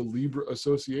created the Libra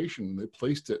Association, and they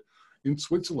placed it in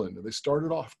Switzerland. And they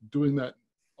started off doing that,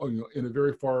 you know, in a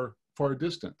very far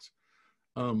distance.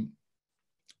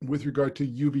 With regard to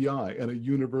UBI and a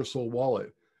universal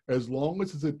wallet, as long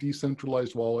as it's a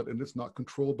decentralized wallet and it's not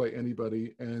controlled by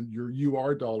anybody, and your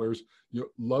UR dollars,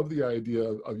 you love the idea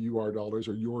of UR dollars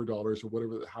or your dollars or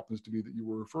whatever that happens to be that you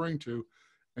were referring to,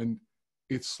 and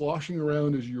it's sloshing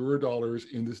around as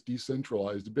Eurodollars in this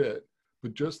decentralized bit.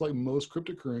 But just like most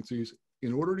cryptocurrencies,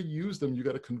 in order to use them, you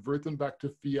got to convert them back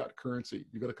to fiat currency.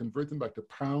 You got to convert them back to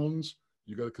pounds.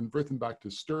 You got to convert them back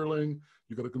to sterling.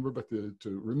 You got to convert back to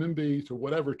renminbi, to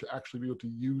whatever, to actually be able to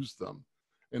use them.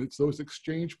 And it's those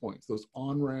exchange points, those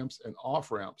on-ramps and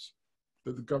off-ramps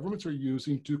that the governments are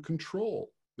using to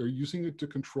control. They're using it to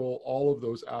control all of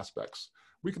those aspects.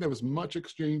 We can have as much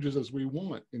exchanges as we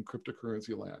want in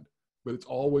cryptocurrency land, but it's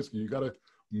always, you got to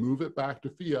move it back to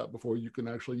fiat before you can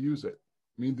actually use it.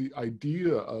 I mean, the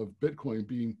idea of Bitcoin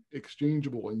being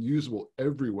exchangeable and usable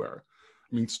everywhere,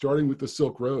 I mean, starting with the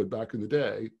Silk Road back in the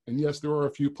day, and yes, there are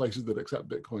a few places that accept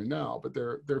Bitcoin now, but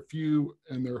they're few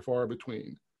and they're far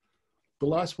between. The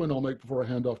last point I'll make before I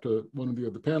hand off to one of the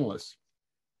other panelists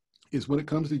is when it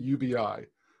comes to UBI,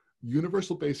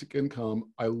 universal basic income,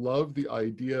 I love the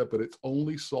idea, but it's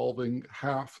only solving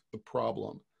half the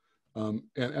problem. And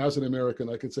as an American,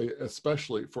 I could say,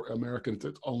 especially for Americans,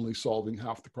 it's only solving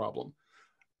half the problem,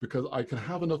 because I can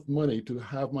have enough money to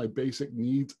have my basic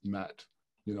needs met.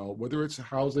 You know, whether it's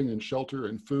housing and shelter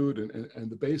and food and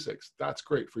the basics, that's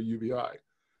great for UBI.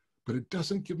 But it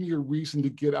doesn't give me a reason to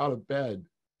get out of bed.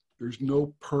 There's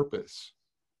no purpose.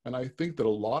 And I think that a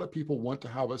lot of people want to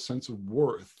have a sense of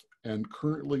worth, and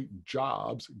currently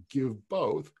jobs give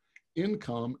both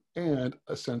income and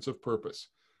a sense of purpose.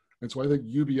 And so I think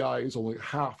UBI is only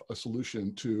half a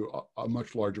solution to a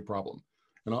much larger problem.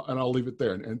 And I'll leave it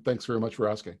there. And thanks very much for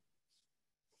asking.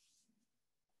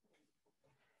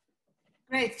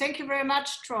 Great, thank you very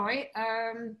much, Troy.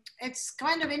 It's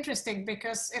kind of interesting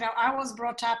because, you know, I was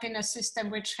brought up in a system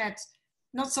which had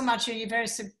not so much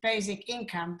universal basic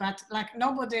income, but like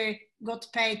nobody got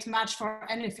paid much for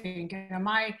anything. You know,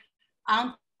 my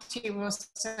auntie was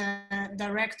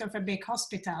director of a big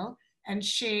hospital, and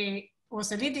she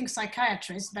was a leading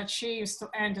psychiatrist, but she used to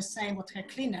earn the same with her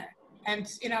cleaner. And,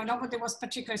 you know, nobody was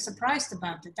particularly surprised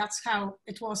about it. That's how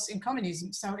it was in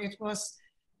communism. So it was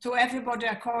to everybody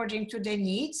according to their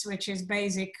needs, which is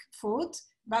basic food,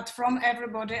 but from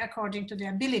everybody according to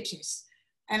their abilities.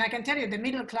 And I can tell you, the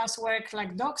middle class worked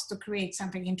like dogs to create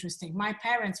something interesting. My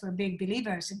parents were big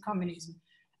believers in communism,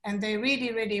 and they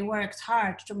really, really worked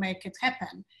hard to make it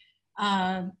happen.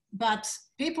 But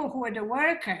people who were the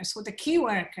workers, who were the key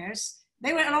workers,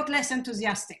 they were a lot less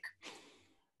enthusiastic.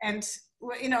 And,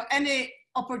 you know, any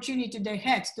opportunity they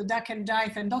had to duck and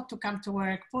dive and not to come to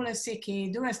work, pull a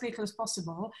sickie, do as little as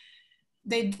possible,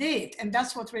 they did. And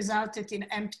that's what resulted in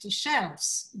empty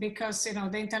shelves, because, you know,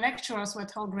 the intellectuals were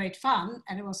all great fun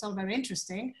and it was all very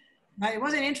interesting, but it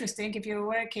wasn't interesting if you're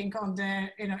working on the,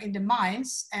 you know, in the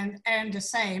mines and earn the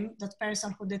same, that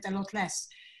person who did a lot less.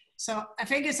 So I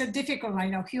think it's a difficult one.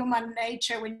 You know, human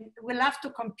nature, we love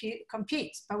to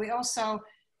compete, but we also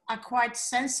are quite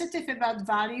sensitive about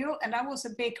value. And that was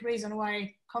a big reason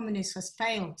why communism has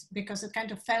failed, because it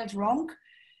kind of felt wrong.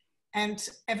 And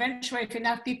eventually, if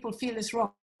enough people feel it's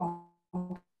wrong,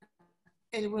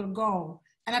 it will go.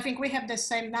 And I think we have the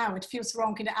same now. It feels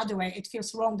wrong in the other way. It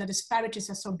feels wrong that disparities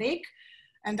are so big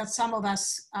and that some of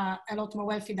us are a lot more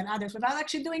wealthy than others without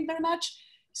actually doing very much.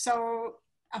 So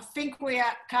I think we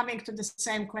are coming to the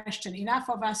same question. Enough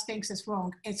of us thinks it's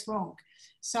wrong. It's wrong.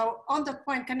 So on that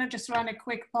point, can I just run a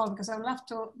quick poll? Because I'd love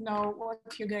to know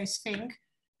what you guys think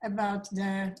about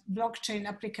the blockchain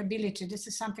applicability. This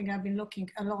is something I've been looking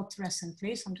a lot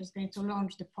recently, so I'm just going to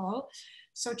launch the poll.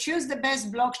 So choose the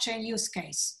best blockchain use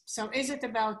case. So is it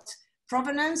about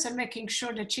provenance and making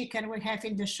sure the chicken we have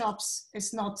in the shops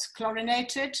is not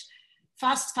chlorinated?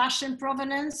 Fast fashion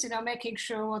provenance, you know, making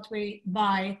sure what we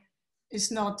buy is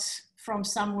not from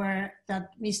somewhere that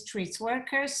mistreats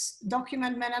workers.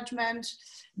 Document management,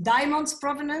 diamonds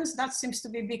provenance, that seems to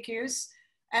be big use.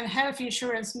 And health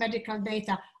insurance, medical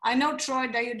data. I know,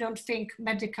 Troy, that you don't think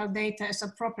medical data is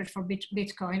appropriate for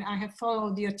Bitcoin. I have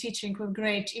followed your teaching with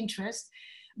great interest,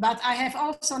 but I have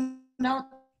also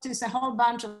noticed a whole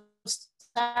bunch of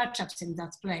startups in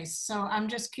that place. So I'm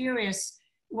just curious,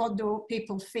 what do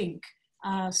people think?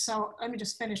 So let me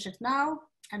just finish it now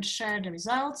and share the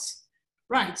results.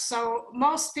 Right, so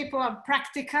most people are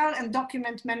practical, and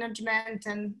document management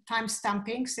and time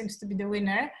stamping seems to be the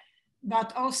winner,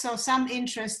 but also some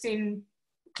interest in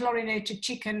chlorinated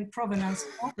chicken provenance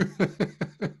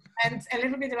and a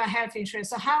little bit of a health insurance.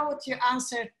 So how would you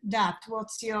answer that?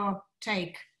 What's your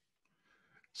take?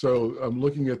 So I'm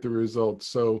looking at the results.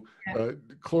 So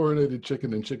chlorinated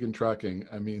chicken and chicken tracking.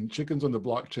 I mean, chickens on the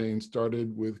blockchain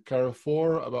started with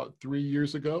Carrefour about 3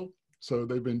 years ago. So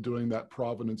they've been doing that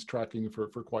provenance tracking for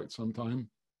quite some time.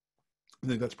 I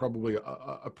think that's probably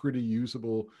a pretty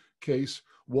usable case,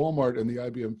 Walmart and the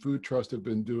IBM Food Trust have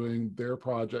been doing their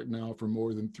project now for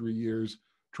more than 3 years,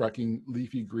 tracking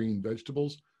leafy green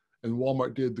vegetables. And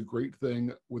Walmart did the great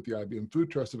thing with the IBM Food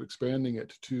Trust of expanding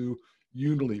it to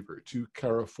Unilever, to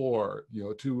Carrefour,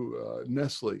 to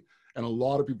Nestle. And a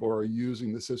lot of people are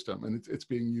using the system, and it's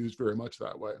being used very much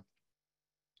that way.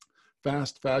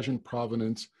 Fast fashion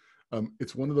provenance.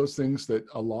 It's one of those things that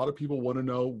a lot of people want to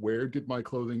know, where did my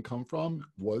clothing come from?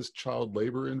 Was child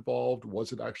labor involved?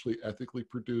 Was it actually ethically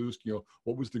produced?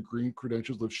 What was the green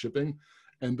credentials of shipping?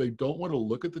 And they don't want to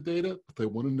look at the data, but they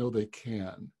want to know they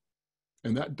can.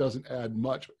 And that doesn't add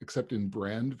much except in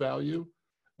brand value.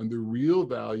 And the real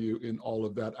value in all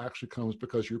of that actually comes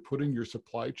because you're putting your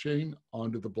supply chain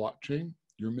onto the blockchain.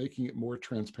 You're making it more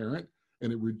transparent,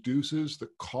 and it reduces the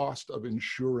cost of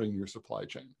insuring your supply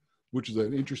chain, which is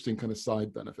an interesting kind of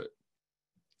side benefit.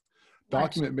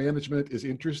 Document management is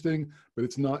interesting, but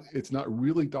it's not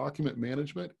really document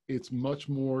management. It's much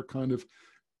more kind of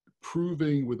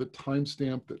proving with a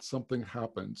timestamp that something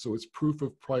happened. So it's proof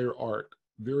of prior art,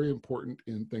 very important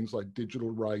in things like digital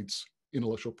rights,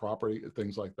 intellectual property, and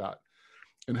things like that.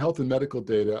 In health and medical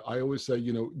data, I always say,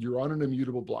 you're on an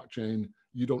immutable blockchain.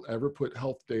 You don't ever put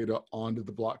health data onto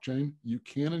the blockchain. You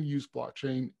can and use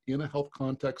blockchain in a health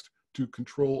context to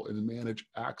control and manage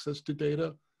access to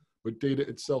data, but data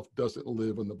itself doesn't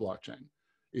live on the blockchain.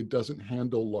 It doesn't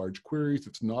handle large queries.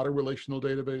 It's not a relational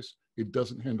database. It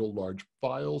doesn't handle large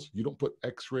files. You don't put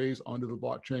X-rays onto the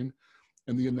blockchain.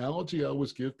 And the analogy I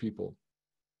always give people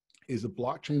is a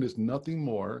blockchain is nothing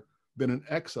more than an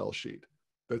Excel sheet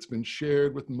that's been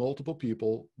shared with multiple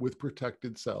people with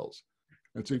protected cells.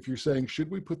 And so if you're saying,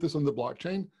 should we put this on the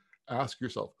blockchain? Ask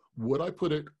yourself, would I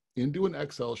put it into an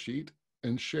Excel sheet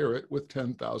and share it with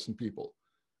 10,000 people?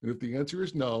 And if the answer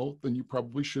is no, then you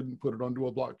probably shouldn't put it onto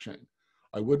a blockchain.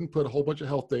 I wouldn't put a whole bunch of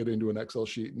health data into an Excel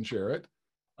sheet and share it.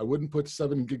 I wouldn't put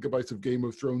 7 gigabytes of Game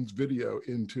of Thrones video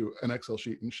into an Excel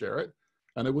sheet and share it.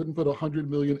 And I wouldn't put 100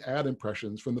 million ad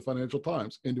impressions from the Financial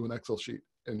Times into an Excel sheet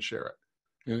and share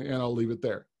it. And I'll leave it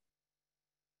there.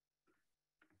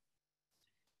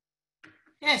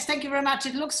 Yes, thank you very much.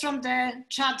 It looks from the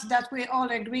chat that we all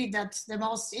agree that the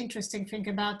most interesting thing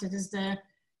about it is the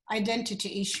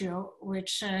identity issue,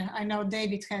 which I know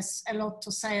David has a lot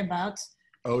to say about.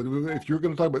 Oh, if you're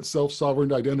going to talk about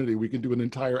self-sovereign identity, we can do an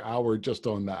entire hour just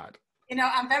on that.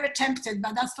 I'm very tempted,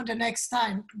 but that's for the next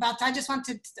time. But I just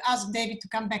wanted to ask David to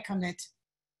come back on it.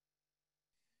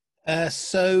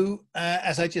 As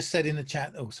I just said in the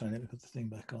chat, oh, sorry, let me put the thing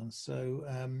back on. So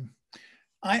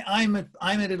I'm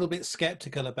a little bit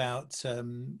skeptical about,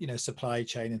 supply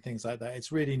chain and things like that.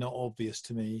 It's really not obvious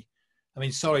to me. I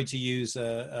mean, sorry to use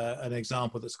an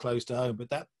example that's close to home, but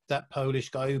that Polish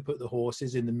guy who put the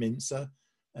horses in the mincer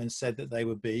and said that they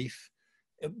were beef,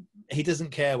 he doesn't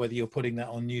care whether you're putting that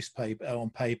on newspaper, on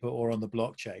paper, or on the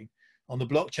blockchain. On the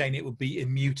blockchain, it would be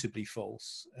immutably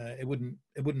false. It wouldn't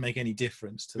make any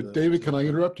difference to but David, can I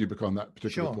interrupt you on that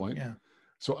particular point? Yeah.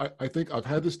 So I think I've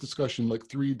had this discussion like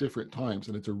 3 different times,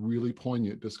 and it's a really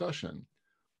poignant discussion.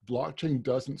 Blockchain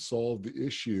doesn't solve the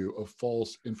issue of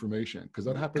false information, because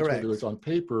that happens Correct. whether it's on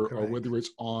paper Correct. or whether it's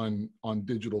on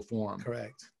digital form.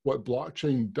 Correct. What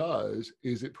blockchain does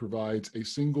is it provides a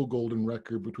single golden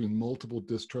record between multiple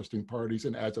distrusting parties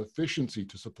and adds efficiency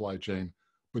to supply chain,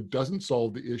 but doesn't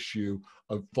solve the issue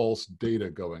of false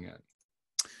data going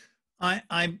in.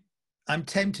 I'm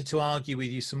tempted to argue with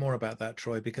you some more about that,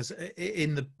 Troy, because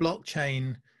in the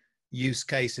blockchain use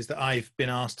cases that I've been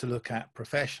asked to look at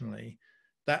professionally,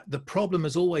 that the problem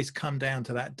has always come down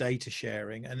to that data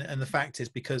sharing. And the fact is,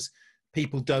 because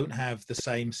people don't have the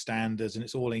same standards and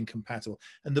it's all incompatible.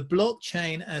 And the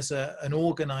blockchain as an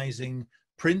organizing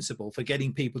principle for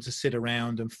getting people to sit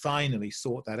around and finally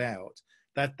sort that out,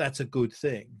 that's a good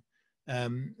thing.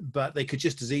 But they could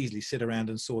just as easily sit around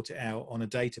and sort it out on a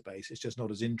database. It's just not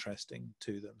as interesting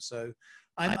to them. So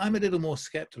I'm a little more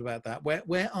skeptical about that.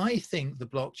 Where I think the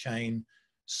blockchain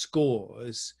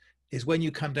scores is when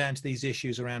you come down to these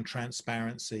issues around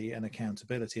transparency and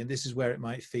accountability. And this is where it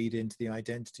might feed into the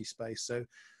identity space.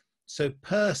 So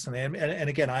personally, and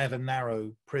again, I have a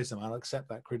narrow prism, I'll accept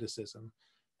that criticism.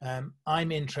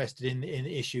 I'm interested in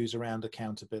issues around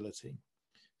accountability.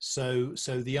 So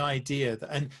the idea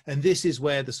that, and this is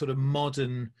where the sort of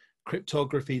modern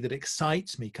cryptography that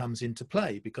excites me comes into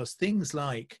play, because things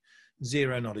like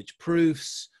zero knowledge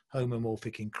proofs,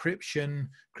 homomorphic encryption,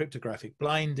 cryptographic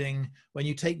blinding, when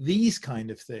you take these kind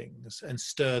of things and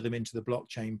stir them into the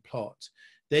blockchain plot,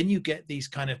 then you get these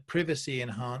kind of privacy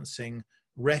enhancing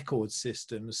record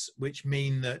systems, which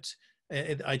mean that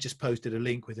I just posted a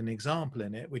link with an example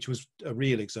in it, which was a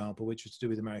real example, which was to do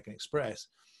with American Express.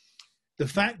 the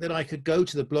fact that I could go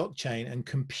to the blockchain and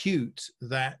compute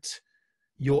that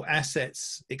your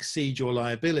assets exceed your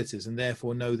liabilities and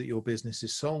therefore know that your business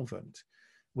is solvent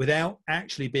without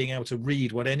actually being able to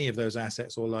read what any of those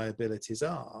assets or liabilities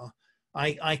are,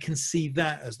 I can see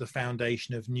that as the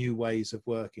foundation of new ways of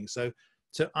working. So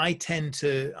I tend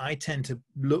to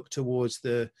look towards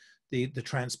the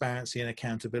transparency and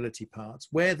accountability parts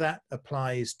where that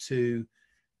applies to,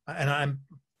 and I'm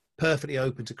perfectly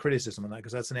open to criticism on that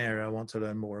because that's an area I want to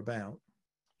learn more about.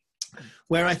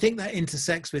 Where I think that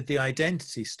intersects with the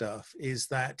identity stuff is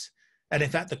that, and in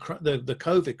fact the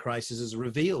COVID crisis has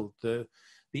revealed the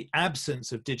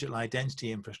absence of digital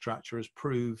identity infrastructure has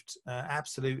proved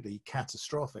absolutely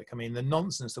catastrophic. I mean, the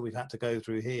nonsense that we've had to go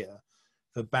through here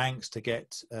for banks to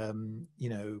get, you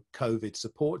know, COVID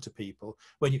support to people,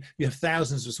 when you have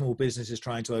thousands of small businesses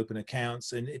trying to open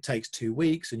accounts and it takes 2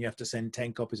 weeks and you have to send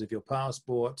 10 copies of your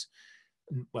passport.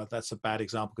 Well, that's a bad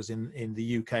example because in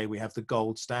the UK, we have the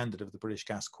gold standard of the British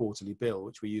Gas quarterly bill,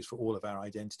 which we use for all of our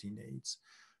identity needs.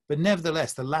 But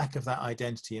nevertheless, the lack of that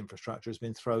identity infrastructure has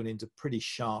been thrown into pretty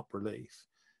sharp relief.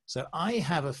 So I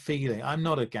have a feeling, I'm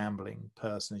not a gambling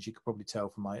person, as you could probably tell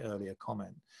from my earlier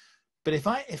comment. But if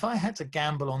I had to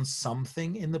gamble on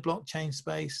something in the blockchain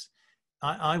space,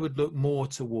 I would look more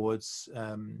towards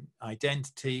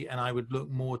identity, and I would look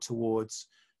more towards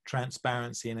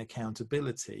transparency and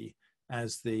accountability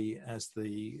as the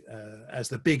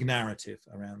big narrative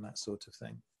around that sort of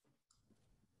thing.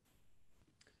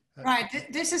 Right.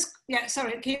 This is, yeah,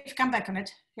 sorry, Keith, come back on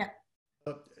it. Yeah.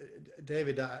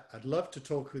 David, I'd love to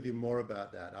talk with you more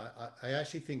about that. I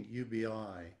actually think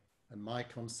UBI and my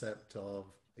concept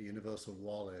of a universal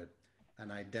wallet and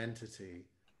identity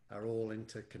are all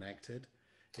interconnected.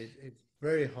 It's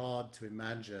very hard to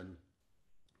imagine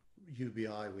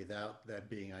UBI without there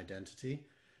being identity.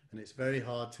 And it's very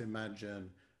hard to imagine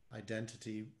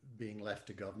identity being left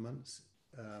to governments.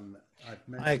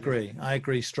 I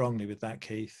agree strongly with that,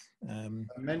 Keith. I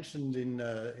mentioned in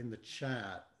the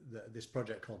chat this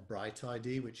project called Bright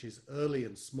ID, which is early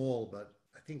and small, but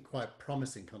I think quite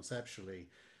promising conceptually,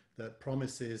 that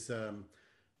promises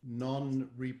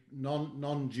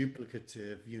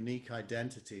non-duplicative, unique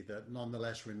identity that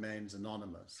nonetheless remains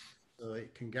anonymous. So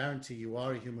it can guarantee you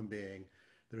are a human being,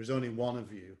 there is only one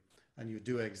of you, and you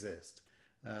do exist.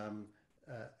 And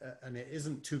it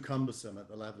isn't too cumbersome at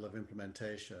the level of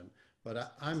implementation,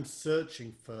 but I'm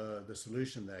searching for the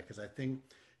solution there, because I think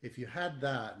if you had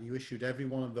that and you issued every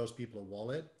one of those people a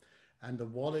wallet, and the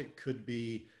wallet could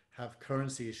have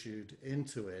currency issued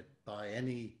into it by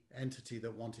any entity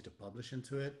that wanted to publish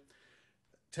into it,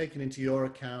 taking into your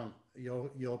account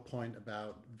your point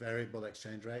about variable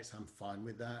exchange rates, I'm fine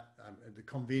with that. The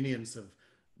convenience of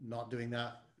not doing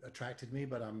that attracted me,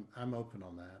 but I'm open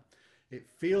on that. It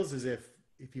feels as if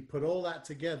you put all that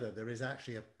together, there is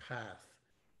actually a path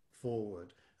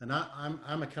forward. And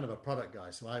I'm a kind of a product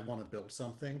guy, so I want to build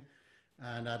something,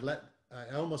 and I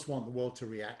almost want the world to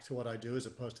react to what I do as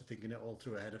opposed to thinking it all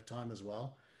through ahead of time as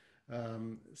well.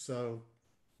 So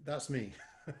that's me.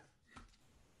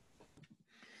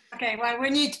 Okay, well, we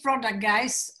need product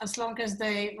guys as long as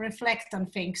they reflect on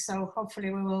things. So hopefully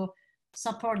we will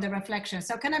support the reflection.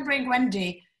 So can I bring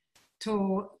Wendy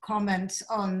to comment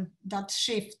on that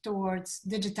shift towards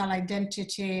digital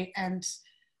identity and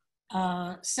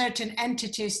certain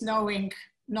entities knowing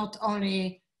not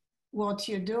only what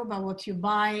you do, but what you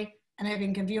buy and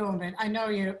having a view on it. I know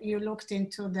you looked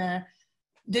into the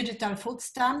digital food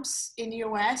stamps in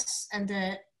US and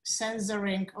the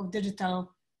censoring of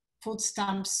digital food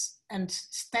stamps and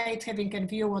state having a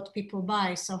view what people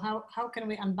buy. So how can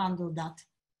we unbundle that?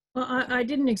 Well, I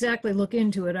didn't exactly look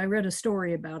into it. I read a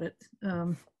story about it.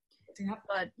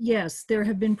 But yes, there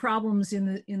have been problems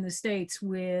in the States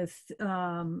with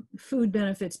food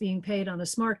benefits being paid on a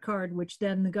smart card, which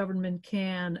then the government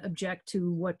can object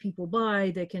to what people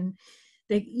buy.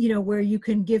 Where you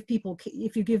can give people,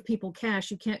 if you give people cash,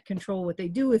 you can't control what they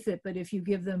do with it. But if you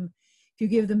give them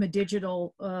a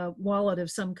digital wallet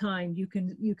of some kind, you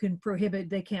can prohibit.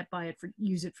 They can't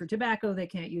use it for tobacco. They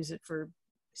can't use it for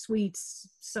sweets,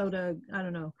 soda, I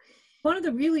don't know. One of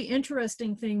the really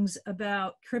interesting things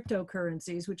about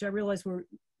cryptocurrencies, which I realize are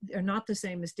not the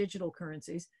same as digital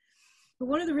currencies, but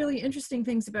one of the really interesting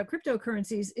things about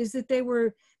cryptocurrencies is that they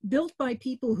were built by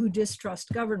people who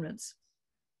distrust governments.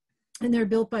 And they're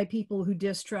built by people who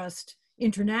distrust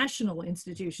international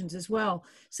institutions as well.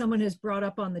 Someone has brought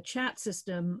up on the chat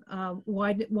system,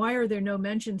 why are there no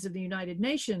mentions of the United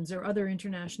Nations or other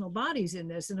international bodies in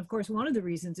this? And of course, one of the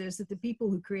reasons is that the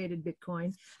people who created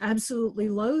Bitcoin absolutely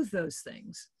loathe those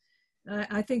things.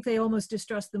 I think they almost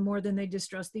distrust them more than they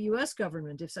distrust the US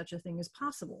government, if such a thing is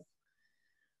possible.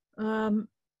 And,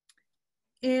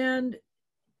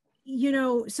 you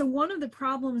know, so one of the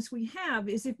problems we have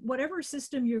is if whatever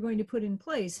system you're going to put in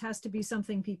place has to be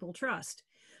something people trust.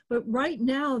 But right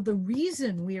now, the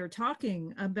reason we are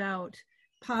talking about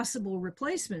possible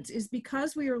replacements is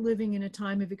because we are living in a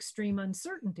time of extreme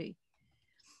uncertainty.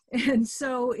 And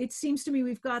so it seems to me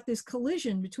we've got this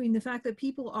collision between the fact that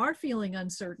people are feeling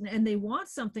uncertain and they want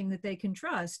something that they can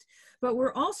trust, but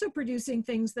we're also producing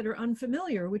things that are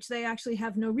unfamiliar, which they actually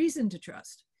have no reason to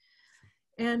trust.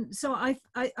 And so I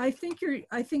think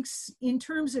in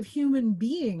terms of human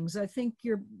beings, I think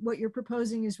what you're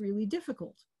proposing is really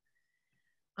difficult.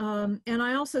 And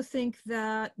I also think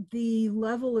that the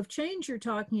level of change you're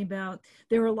talking about,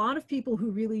 there are a lot of people who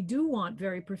really do want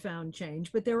very profound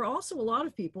change, but there are also a lot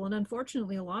of people, and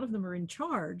unfortunately a lot of them are in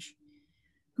charge,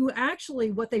 who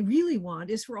actually what they really want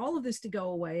is for all of this to go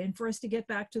away and for us to get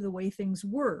back to the way things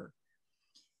were.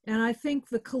 And I think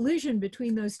the collision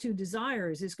between those two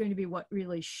desires is going to be what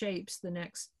really shapes the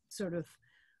next sort of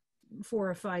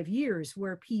 4 or 5 years,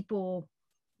 where people,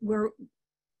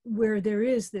 where there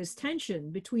is this tension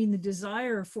between the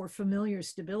desire for familiar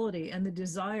stability and the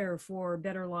desire for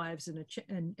better lives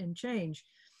and change.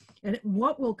 And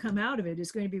what will come out of it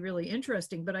is going to be really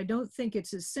interesting, but I don't think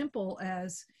it's as simple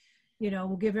as, you know,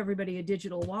 we'll give everybody a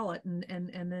digital wallet and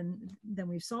then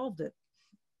we've solved it.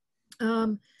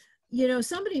 You know,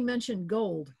 somebody mentioned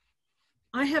gold.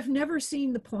 I have never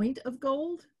seen the point of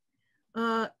gold.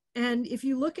 And if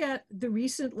you look at the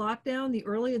recent lockdown, the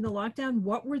early in the lockdown,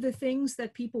 what were the things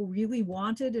that people really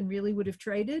wanted and really would have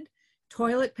traded?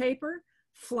 Toilet paper,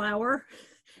 flour,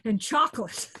 and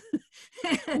chocolate,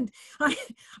 and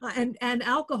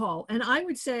alcohol. And I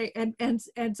would say, and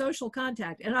social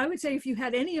contact. And I would say if you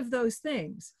had any of those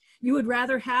things, you would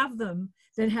rather have them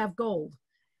than have gold,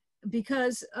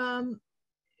 because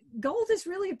gold is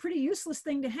really a pretty useless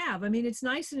thing to have. I mean, it's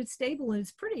nice and it's stable and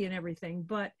it's pretty and everything,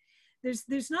 but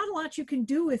there's not a lot you can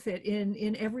do with it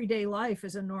in everyday life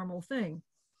as a normal thing.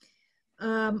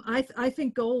 I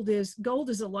think gold is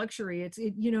a luxury.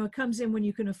 It comes in when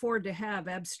you can afford to have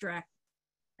abstract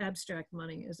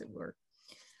money, as it were.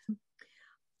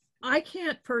 I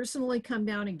can't personally come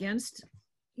down against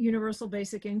universal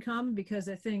basic income, because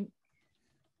I think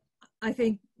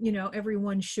you know,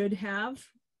 everyone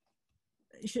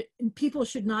people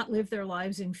should not live their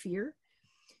lives in fear.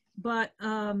 But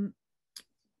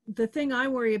the thing I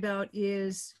worry about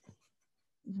is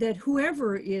that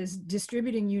whoever is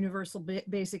distributing universal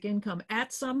basic income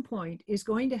at some point is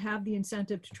going to have the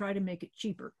incentive to try to make it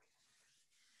cheaper.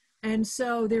 And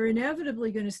so they're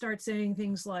inevitably going to start saying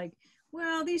things like,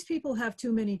 well, these people have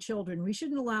too many children. We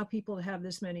shouldn't allow people to have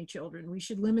this many children. We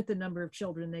should limit the number of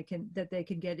children that they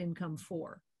can get income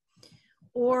for.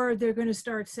 Or they're going to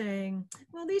start saying,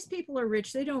 well, these people are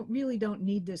rich. They really don't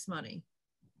need this money.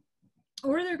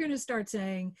 Or they're going to start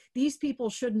saying, these people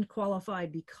shouldn't qualify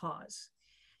because.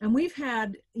 And we've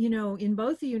had, you know, in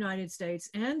both the United States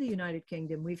and the United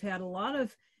Kingdom, we've had a lot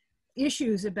of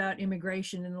issues about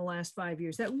immigration in the last 5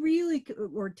 years that really,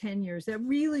 or 10 years, that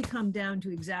really come down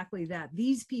to exactly that.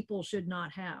 These people should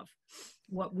not have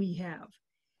what we have.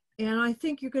 And I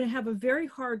think you're going to have a very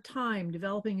hard time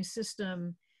developing a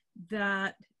system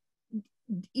that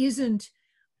isn't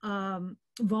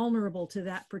vulnerable to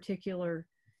that particular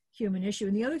human issue.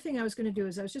 And the other thing I was going to do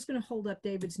is I was just going to hold up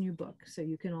David's new book so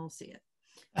you can all see it.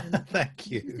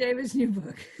 Thank you. David's new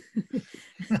book.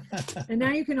 And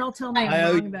now you can all tell me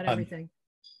I'm wrong about everything.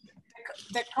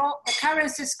 The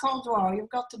currency is Cold War. You've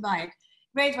got to buy it.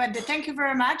 Great, Wendy. Thank you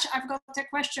very much. I've got a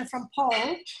question from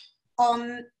Paul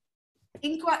on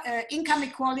income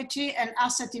equality and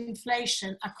asset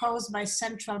inflation are caused by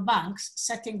central banks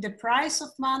setting the price of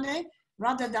money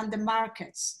rather than the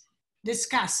markets.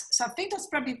 Discuss. So I think that's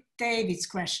probably David's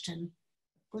question.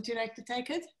 Would you like to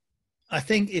take it? I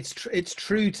think it's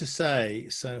true to say,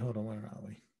 so hold on, where are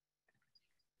we?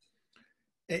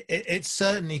 It's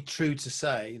certainly true to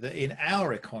say that in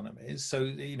our economies, so,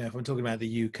 you know, if I'm talking about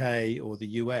the UK or the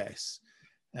US,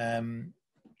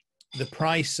 the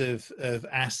price of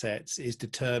assets is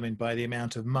determined by the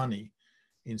amount of money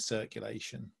in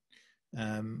circulation.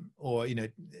 Or, you know,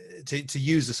 to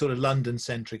use a sort of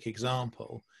London-centric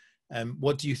example,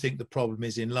 what do you think the problem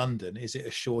is in London? Is it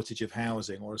a shortage of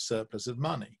housing or a surplus of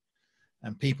money?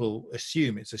 And people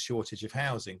assume it's a shortage of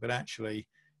housing, but actually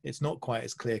it's not quite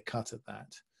as clear cut at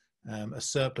that. A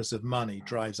surplus of money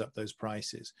drives up those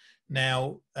prices.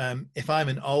 Now, if I'm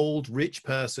an old rich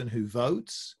person who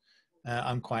votes,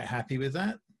 I'm quite happy with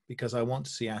that, because I want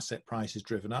to see asset prices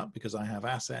driven up because I have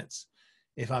assets.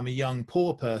 If I'm a young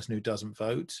poor person who doesn't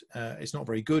vote, it's not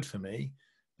very good for me,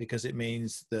 because it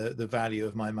means the value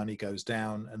of my money goes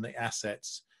down and the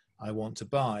assets I want to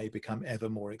buy become ever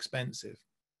more expensive.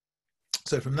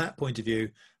 So from that point of view,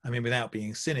 I mean, without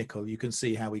being cynical, you can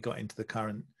see how we got into the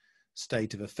current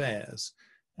state of affairs.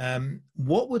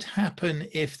 What would happen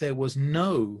if there was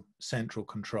no central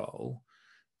control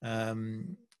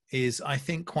is, I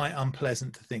think, quite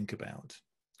unpleasant to think about.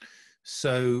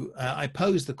 So I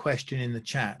posed the question in the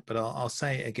chat, but I'll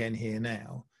say it again here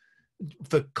now.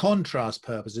 For contrast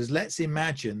purposes, let's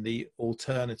imagine the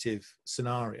alternative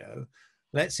scenario.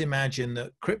 Let's imagine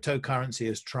that cryptocurrency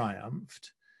has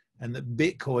triumphed and that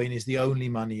Bitcoin is the only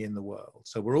money in the world.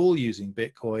 So we're all using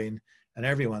Bitcoin and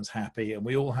everyone's happy and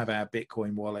we all have our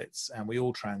Bitcoin wallets and we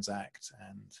all transact.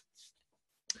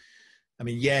 And I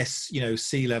mean, yes, you know,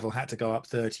 sea level had to go up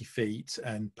 30 feet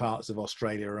and parts of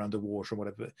Australia are underwater or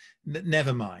whatever, but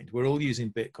never mind. We're all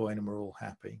using Bitcoin and we're all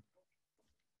happy.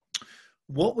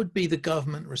 What would be the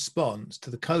government response to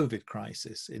the COVID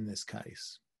crisis in this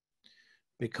case?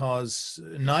 Because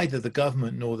neither the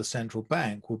government nor the central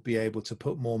bank would be able to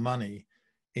put more money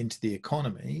into the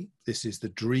economy. This is the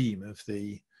dream of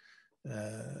the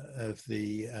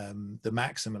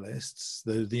maximalists,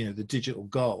 the digital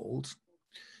gold.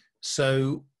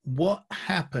 So what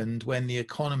happened when the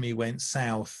economy went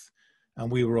south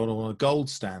and we were on a gold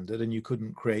standard and you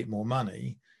couldn't create more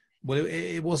money? Well,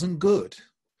 it wasn't good,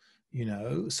 you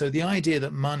know. So the idea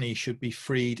that money should be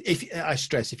freed, I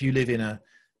stress, if you live in a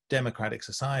democratic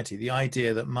society, the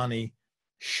idea that money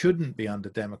shouldn't be under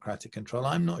democratic control,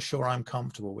 I'm not sure I'm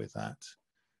comfortable with that.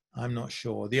 I'm not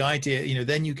sure. The idea, you know,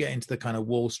 then you get into the kind of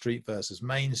Wall Street versus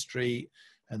Main Street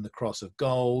and the cross of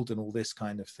gold and all this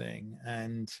kind of thing.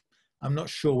 And I'm not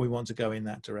sure we want to go in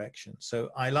that direction. So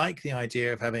I like the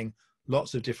idea of having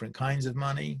lots of different kinds of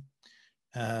money.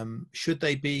 Should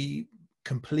they be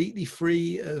completely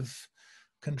free of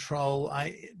control?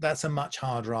 That's a much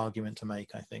harder argument to make,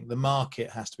 I think. The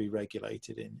market has to be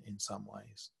regulated in some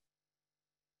ways.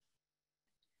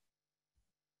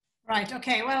 Right.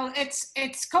 Okay. Well,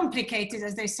 it's complicated,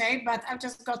 as they say, but I've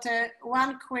just got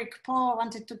one quick poll. I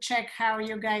wanted to check how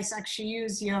you guys actually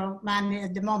use your money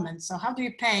at the moment. So how do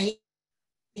you pay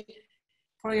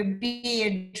for your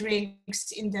beer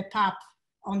drinks in the pub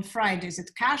on Friday? Is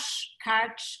it cash,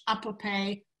 card, Apple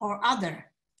Pay, or other?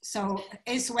 So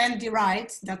is Wendy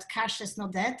right that cash is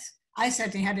not dead? I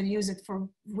certainly hadn't used it for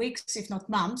weeks, if not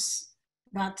months,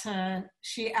 but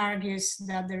she argues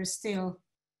that there is still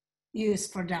use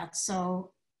for that.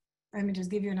 So let me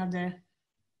just give you another.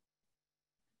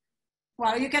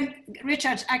 Well, you can,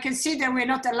 Richard, I can see that we're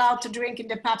not allowed to drink in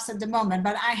the pubs at the moment,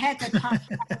 but I had a pub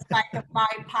outside of my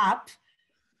pub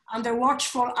under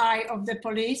watchful eye of the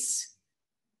police.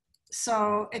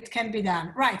 So it can be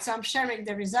done. Right, so I'm sharing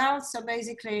the results. So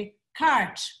basically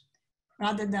card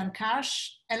rather than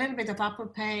cash, a little bit of Apple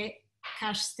Pay,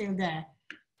 cash still there.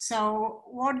 So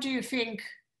what do you think,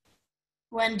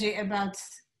 Wendy, about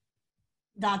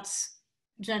that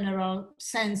general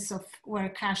sense of where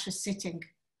cash is sitting?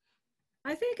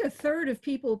 I think a third of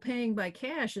people paying by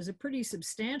cash is a pretty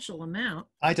substantial amount.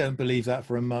 I don't believe that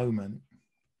for a moment.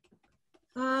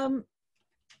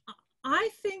 I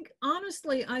think,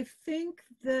 honestly, I think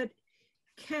that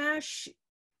cash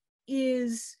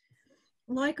is,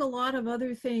 like a lot of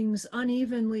other things,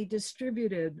 unevenly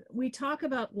distributed. We talk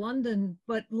about London,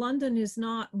 but London is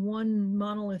not one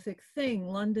monolithic thing.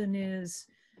 London is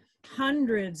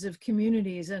hundreds of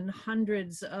communities and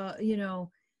hundreds, you know,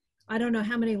 I don't know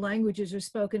how many languages are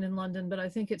spoken in London, but I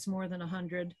think it's more than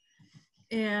 100.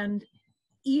 And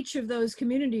each of those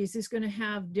communities is going to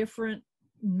have different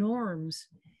norms.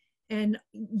 And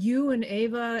you and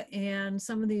Eva and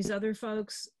some of these other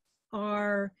folks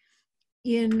are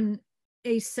in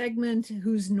a segment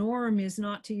whose norm is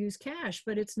not to use cash,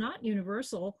 but it's not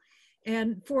universal.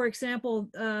 And for example,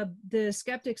 the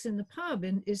Skeptics in the Pub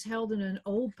is held in an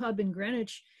old pub in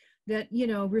Greenwich that, you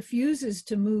know, refuses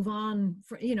to move on.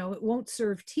 For, you know, it won't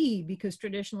serve tea because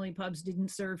traditionally pubs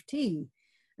didn't serve tea.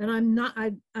 And I'm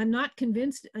not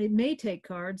convinced. It may take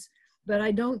cards, but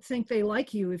I don't think they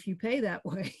like you if you pay that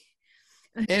way.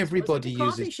 Everybody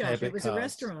uses shop. debit It was cards. a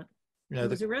restaurant. You know, it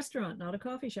was a restaurant, not a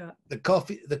coffee shop. The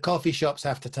coffee shops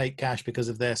have to take cash because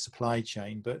of their supply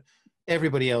chain, but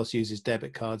everybody else uses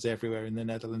debit cards everywhere in the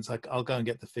Netherlands. Like, I'll go and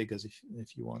get the figures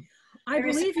if you want. I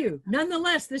believe you.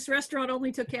 Nonetheless, this restaurant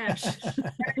only took cash.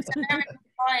 There's a very good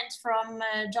point from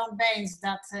John Baines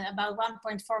that about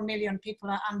 1.4 million people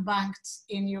are unbanked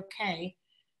in UK.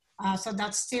 So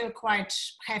that's still quite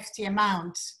hefty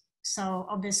amount. So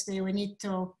obviously we need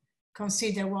to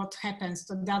consider what happens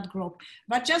to that group.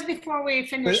 But just before we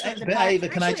finish but Eva,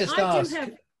 can I just ask?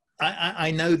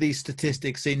 I know these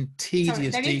statistics in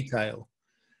tedious detail.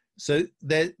 So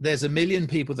there's a million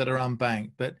people that are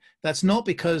unbanked, but that's not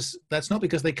because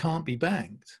they can't be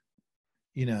banked.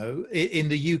 You know, in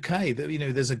the UK, that, you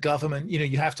know, there's a government, you know,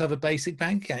 you have to have a basic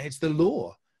bank account. It's the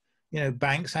law. You know,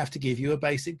 banks have to give you a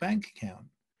basic bank account.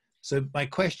 So my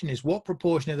question is, what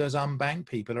proportion of those unbanked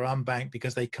people are unbanked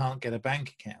because they can't get a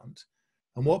bank account?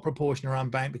 And what proportion are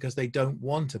unbanked because they don't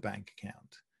want a bank account?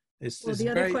 Well, the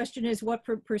other question is, what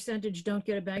percentage don't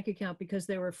get a bank account because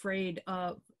they're afraid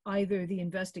of either the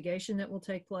investigation that will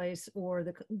take place or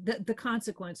the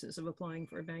consequences of applying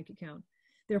for a bank account?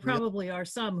 There probably are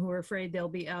some who are afraid they'll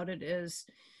be outed as,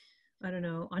 I don't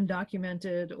know,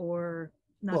 undocumented or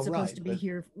not supposed to be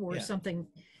here or something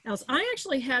else. I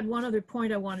actually had one other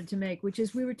point I wanted to make, which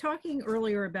is we were talking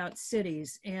earlier about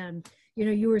cities, and you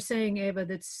know, you were saying, Eva,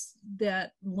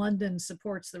 that London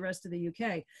supports the rest of the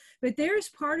UK, but there's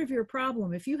part of your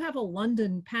problem. If you have a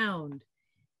London pound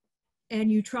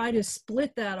and you try to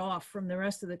split that off from the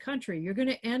rest of the country, you're going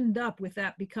to end up with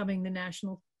that becoming the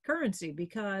national currency,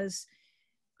 because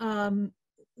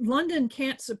London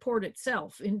can't support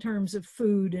itself in terms of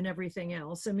food and everything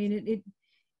else. I mean,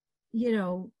 you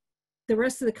know, the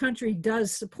rest of the country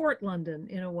does support London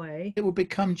in a way. It will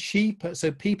become cheaper. So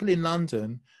people in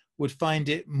London would find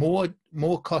it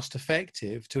more cost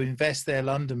effective to invest their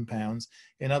London pounds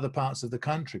in other parts of the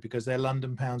country, because their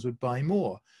London pounds would buy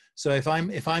more. So if I'm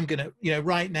going to, you know,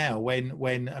 right now,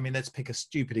 when I mean, let's pick a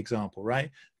stupid example, right?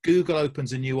 Google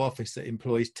opens a new office that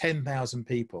employs 10,000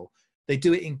 people. They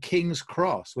do it in King's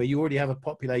Cross, where you already have a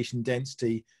population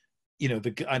density, you know,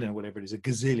 I don't know, whatever it is, a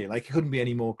gazillion. Like, it couldn't be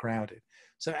any more crowded.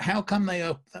 So how come they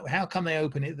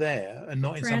open it there and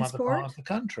not in some other part of the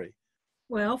country?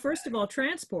 Well, first of all,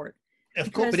 transport.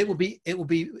 Of course, but it will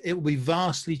be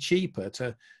vastly cheaper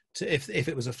to if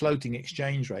it was a floating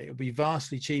exchange rate, it would be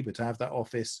vastly cheaper to have that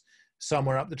office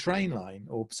somewhere up the train line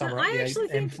or somewhere up the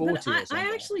M40.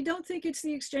 I actually don't think it's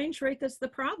the exchange rate that's the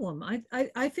problem.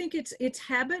 I think it's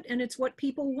habit, and it's what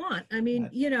people want. I mean,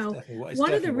 you know,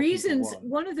 one of the reasons,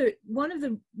 one of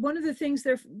the things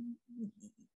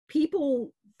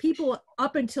people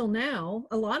up until now,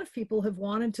 a lot of people have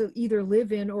wanted to either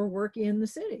live in or work in the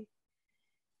city.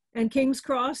 And King's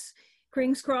Cross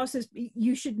is,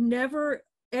 you should never,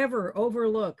 ever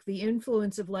overlook the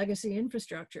influence of legacy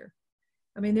infrastructure.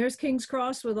 I mean, there's King's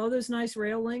Cross with all those nice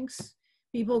rail links.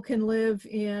 People can live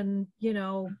in, you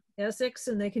know, Essex,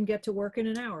 and they can get to work in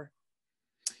an hour.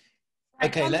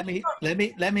 Okay, let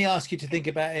me ask you to think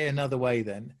about it another way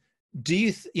then. Do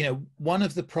you, you know, one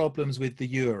of the problems with the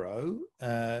euro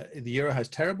has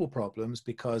terrible problems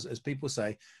because, as people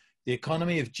say, the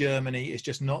economy of Germany is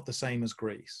just not the same as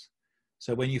Greece.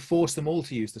 So when you force them all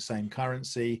to use the same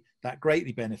currency, that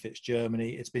greatly benefits Germany.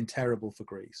 It's been terrible for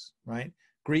Greece, right?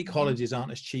 Greek holidays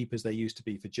aren't as cheap as they used to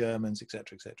be for Germans, et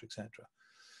cetera, et cetera, et cetera.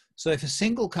 So if a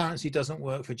single currency doesn't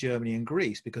work for Germany and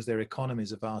Greece because their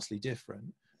economies are vastly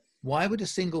different, why would a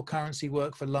single currency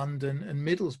work for London and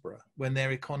Middlesbrough when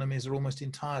their economies are almost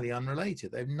entirely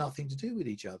unrelated? They have nothing to do with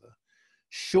each other.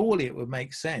 Surely it would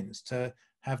make sense to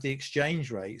have the exchange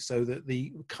rate so that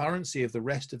the currency of the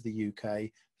rest of the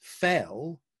UK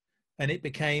fell and it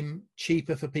became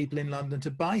cheaper for people in London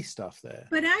to buy stuff there.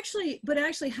 But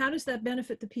actually, how does that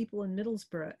benefit the people in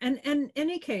Middlesbrough? And in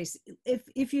any case,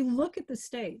 if you look at the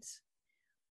States,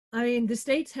 I mean, the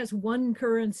States has one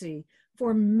currency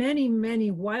for many,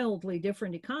 many wildly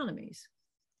different economies.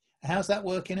 How's that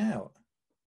working out?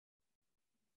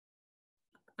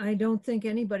 I don't think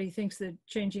anybody thinks that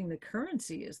changing the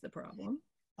currency is the problem.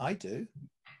 I do.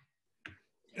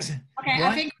 Okay, right?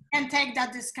 I think we can take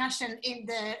that discussion in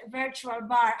the virtual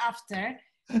bar after,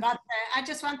 but I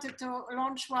just wanted to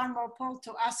launch one more poll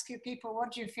to ask you people,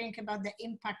 what do you think about the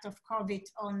impact of COVID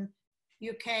on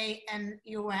UK and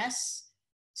US?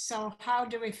 So how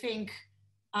do we think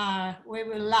we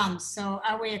will land? So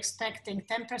are we expecting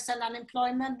 10%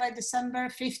 unemployment by December,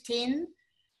 15%?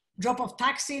 Drop of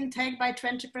tax intake by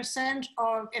 20%,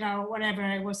 or, you know, whatever,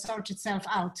 it will sort itself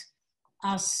out,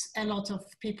 as a lot of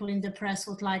people in the press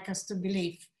would like us to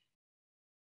believe.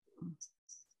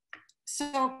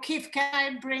 So Keith, can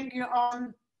I bring you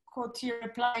on, could you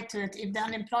reply to it? If the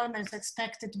unemployment is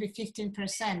expected to be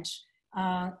 15%,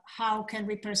 how can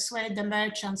we persuade the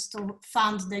merchants to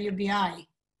fund the UBI?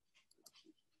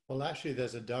 Well, actually,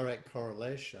 there's a direct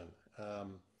correlation.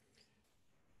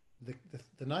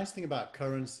 The nice thing about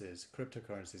currencies,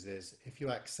 cryptocurrencies, is if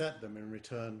you accept them in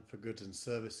return for goods and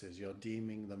services, you're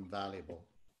deeming them valuable.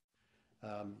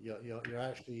 You're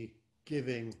actually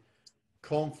giving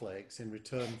cornflakes in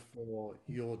return for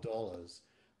your dollars.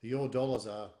 Your dollars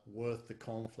are worth the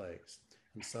cornflakes.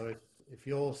 And so if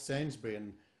you're Sainsbury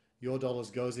and your dollars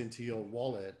goes into your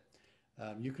wallet,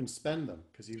 you can spend them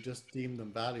because you've just deemed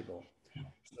them valuable.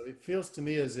 So it feels to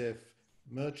me as if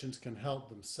merchants can help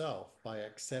themselves by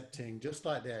accepting, just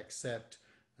like they accept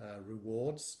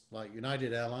rewards, like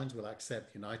United Airlines will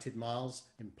accept United miles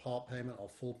in part payment or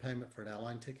full payment for an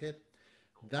airline ticket.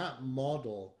 That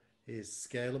model is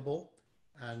scalable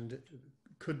and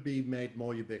could be made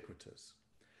more ubiquitous.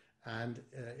 And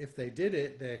if they did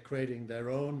it, they're creating their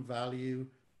own value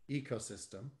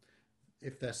ecosystem.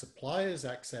 If their suppliers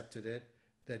accepted it,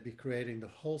 they'd be creating the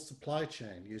whole supply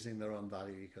chain using their own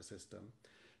value ecosystem.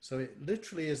 So it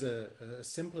literally is as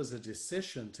simple as a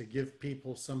decision to give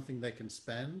people something they can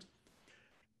spend.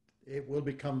 It will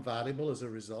become valuable as a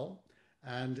result.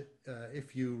 And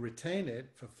if you retain it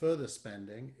for further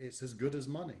spending, it's as good as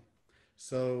money.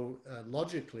 So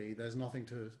logically, there's nothing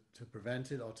to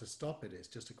prevent it or to stop it. It's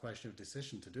just a question of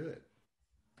decision to do it.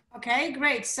 Okay,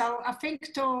 great. So I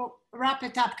think to wrap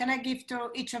it up, can I give to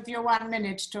each of you 1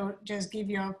 minute to just give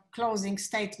your closing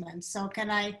statement? So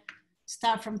can I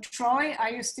start from Troy?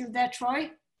 Are you still there, Troy?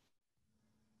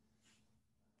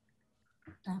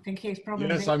 I think he's probably...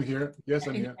 Yes, I'm here. Yes,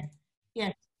 I'm here.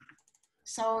 Yes.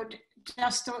 So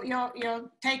just to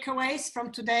your takeaways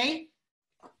from today.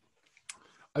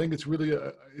 I think it's really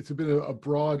it's a bit of a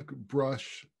broad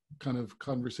brush kind of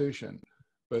conversation,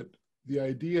 but the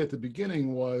idea at the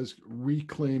beginning was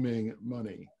reclaiming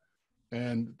money,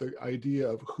 and the idea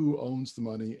of who owns the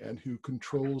money and who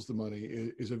controls the money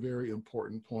is a very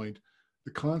important point.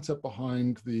 The concept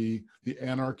behind the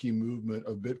anarchy movement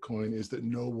of Bitcoin is that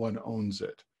no one owns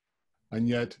it. And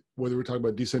yet, whether we're talking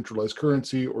about decentralized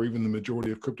currency or even the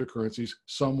majority of cryptocurrencies,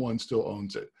 someone still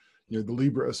owns it. You know, the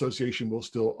Libra Association will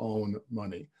still own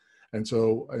money. And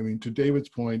so, I mean, to David's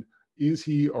point, is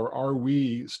he or are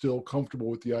we still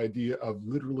comfortable with the idea of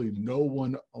literally no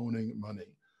one owning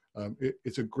money?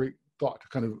 It's a great thought to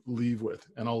kind of leave with,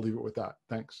 and I'll leave it with that.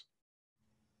 Thanks.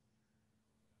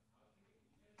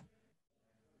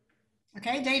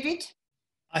 Okay, David?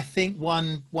 I think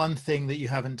one thing that you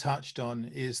haven't touched on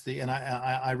is and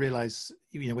I realize,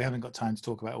 you know, we haven't got time to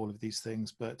talk about all of these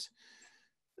things, but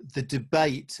the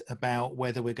debate about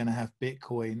whether we're going to have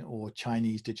Bitcoin or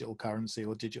Chinese digital currency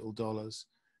or digital dollars,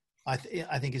 I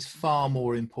think is far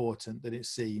more important than it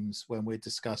seems when we're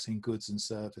discussing goods and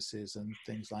services and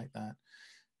things like that.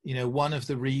 You know, one of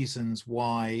the reasons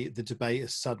why the debate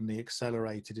has suddenly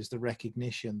accelerated is the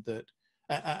recognition that,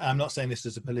 I'm not saying this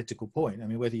as a political point, I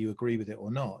mean, whether you agree with it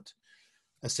or not,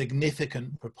 a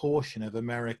significant proportion of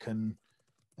American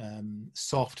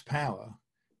soft power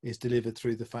is delivered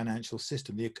through the financial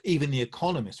system. Even The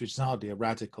Economist, which is hardly a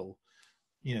radical,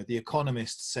 you know, The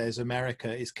Economist says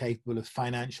America is capable of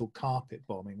financial carpet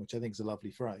bombing, which I think is a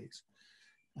lovely phrase.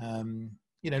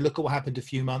 You know, look at what happened a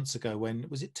few months ago when,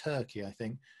 was it Turkey, I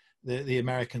think, the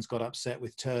Americans got upset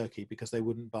with Turkey because they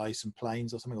wouldn't buy some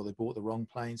planes or something, or they bought the wrong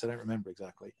planes. I don't remember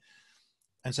exactly.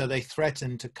 And so they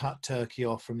threatened to cut Turkey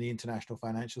off from the international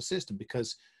financial system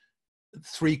because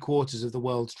 3/4 of the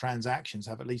world's transactions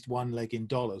have at least one leg in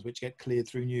dollars, which get cleared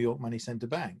through New York money center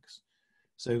banks.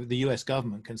 So the US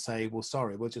government can say, well,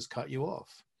 sorry, we'll just cut you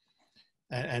off.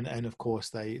 And of course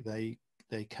they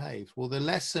caved. Well, the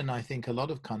lesson I think a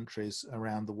lot of countries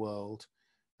around the world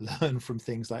learn from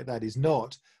things like that is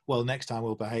not, well, next time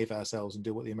we'll behave ourselves and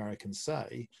do what the Americans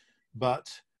say, but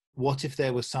what if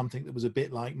there was something that was a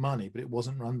bit like money, but it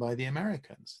wasn't run by the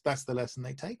Americans? That's the lesson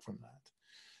they take from that.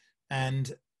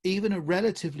 And even a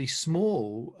relatively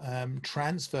small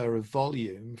transfer of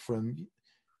volume from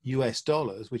US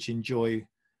dollars, which enjoy,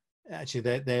 actually,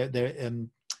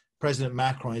 President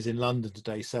Macron is in London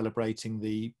today celebrating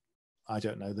the, I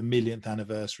don't know, the 1,000th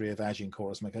anniversary of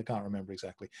Agincourt or something. I can't remember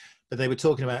exactly. But they were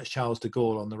talking about Charles de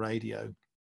Gaulle on the radio.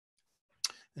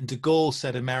 And de Gaulle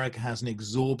said America has an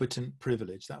exorbitant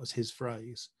privilege. That was his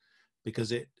phrase,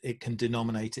 because it can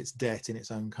denominate its debt in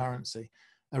its own currency.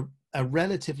 A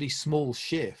relatively small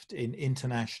shift in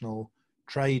international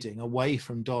trading away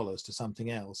from dollars to something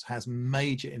else has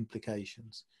major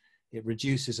implications. It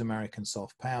reduces American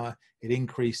soft power. It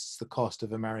increases the cost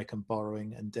of American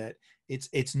borrowing and debt.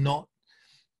 It's not,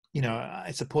 you know,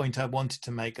 it's a point I wanted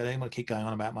to make. I don't want to keep going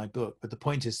on about my book, but the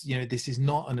point is, you know, this is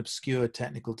not an obscure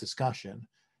technical discussion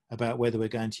about whether we're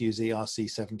going to use ERC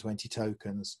 720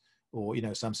 tokens or, you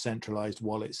know, some centralized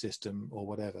wallet system or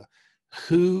whatever.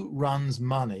 Who runs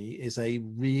money is a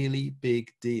really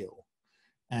big deal.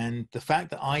 And the fact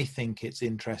that I think it's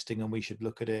interesting and we should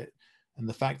look at it, and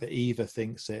the fact that Eva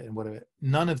thinks it and whatever,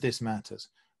 none of this matters.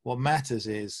 What matters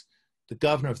is the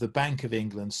governor of the Bank of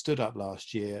England stood up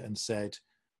last year and said,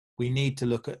 we need to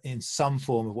look at in some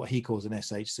form of what he calls an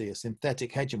SHC, a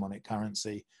synthetic hegemonic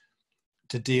currency,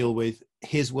 to deal with,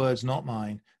 his words, not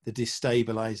mine, the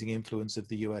destabilizing influence of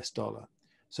the US dollar.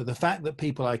 So the fact that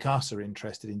people like us are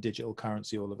interested in digital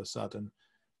currency all of a sudden,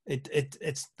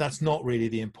 that's not really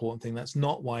the important thing. That's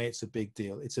not why it's a big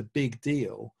deal. It's a big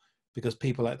deal because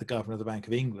people like the governor of the Bank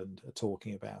of England are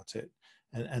talking about it.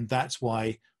 And that's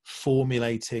why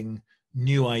formulating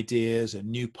new ideas and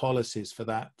new policies for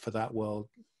that world,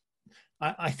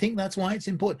 I think that's why it's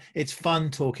important. It's fun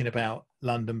talking about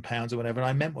London pounds or whatever. And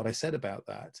I meant what I said about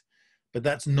that. But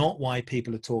that's not why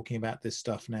people are talking about this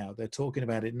stuff now. They're talking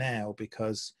about it now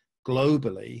because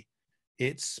globally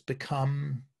it's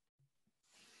become,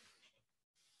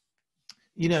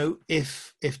 you know,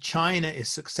 if China is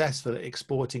successful at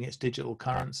exporting its digital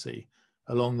currency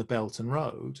along the Belt and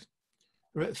Road,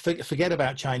 forget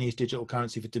about Chinese digital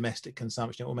currency for domestic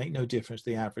consumption. It will make no difference to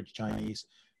the average Chinese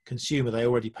consumer. They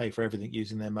already pay for everything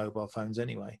using their mobile phones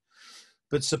anyway.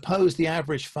 But suppose the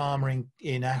average farmer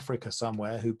in Africa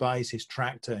somewhere who buys his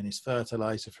tractor and his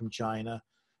fertilizer from China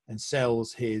and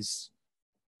sells his,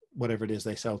 whatever it is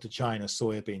they sell to China,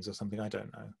 soybeans or something, I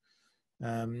don't know.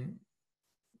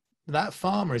 That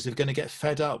farmer is going to get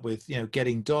fed up with, you know,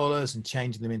 getting dollars and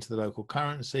changing them into the local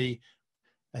currency.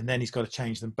 And then he's got to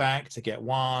change them back to get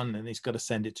one, and he's got to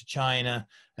send it to China.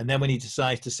 And then when he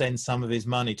decides to send some of his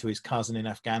money to his cousin in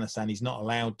Afghanistan, he's not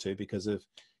allowed to because of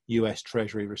US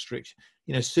Treasury restriction.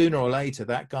 You know, sooner or later,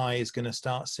 that guy is going to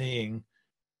start seeing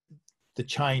the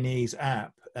Chinese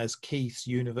app as Keith's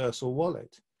universal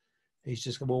wallet. He's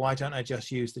just, well, why don't I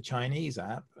just use the Chinese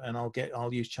app and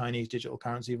I'll use Chinese digital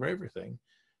currency for everything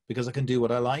because I can do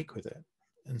what I like with it.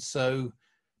 And so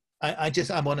I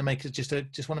want to make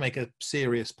a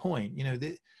serious point. You know,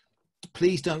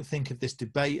 please don't think of this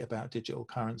debate about digital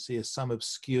currency as some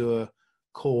obscure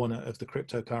corner of the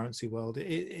cryptocurrency world.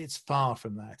 It's far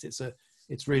from that.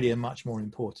 It's really a much more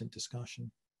important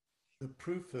discussion. The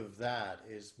proof of that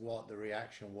is what the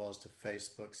reaction was to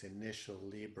Facebook's initial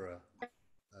Libra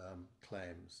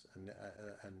claims, and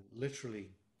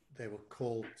literally they were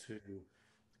called to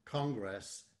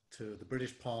Congress, to the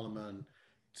British Parliament,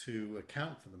 to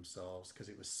account for themselves because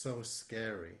it was so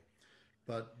scary.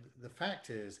 But the fact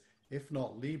is, if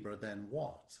not Libra, then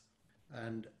what?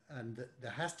 And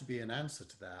there has to be an answer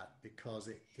to that, because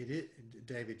it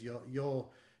David, your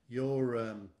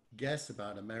guess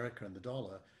about America and the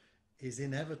dollar is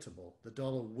inevitable. The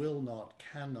dollar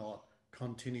cannot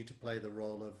continue to play the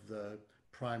role of the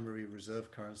primary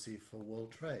reserve currency for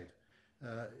world trade.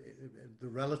 The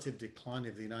relative decline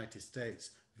of the United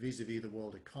States vis-a-vis the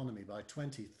world economy, by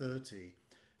 2030,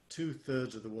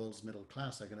 2/3 of the world's middle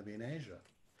class are going to be in Asia.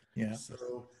 Yeah.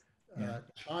 So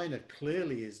China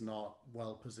clearly is not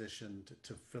well positioned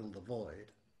to fill the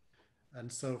void.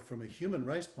 And so from a human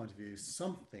race point of view,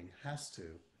 something has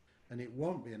to, and it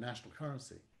won't be a national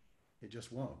currency. It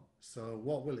just won't. So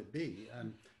what will it be?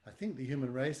 And I think the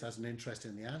human race has an interest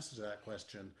in the answer to that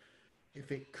question.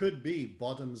 If it could be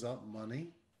bottoms up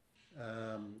money,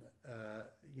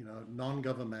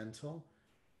 non-governmental,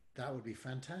 that would be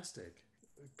fantastic.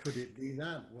 Could it be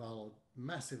that? Well,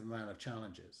 massive amount of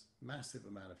challenges.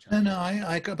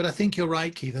 No, but I think you're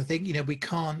right, Keith. I think,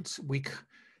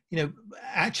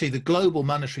 actually the global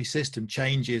monetary system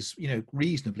changes,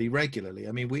 reasonably regularly.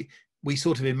 I mean, we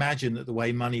sort of imagine that the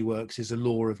way money works is a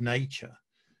law of nature,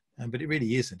 but it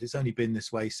really isn't. It's only been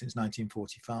this way since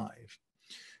 1945.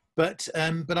 But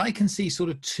I can see sort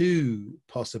of two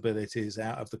possibilities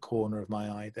out of the corner of my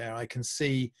eye there. I can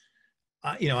see,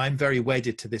 I'm very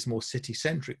wedded to this more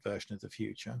city-centric version of the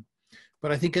future.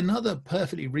 But I think another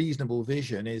perfectly reasonable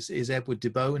vision is Edward de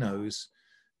Bono's.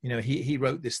 He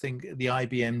wrote this thing, the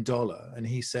IBM dollar, and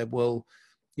he said, well,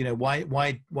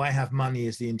 why have money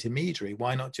as the intermediary?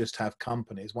 Why not just have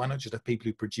companies? Why not just have people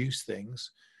who produce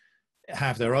things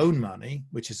have their own money,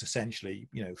 which is essentially,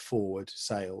 forward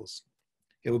sales?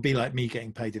 It would be like me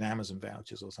getting paid in Amazon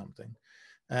vouchers or something.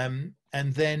 And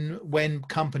then when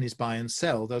companies buy and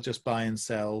sell, they'll just buy and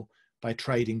sell by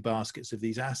trading baskets of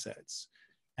these assets.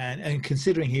 And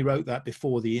considering he wrote that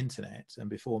before the internet and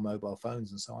before mobile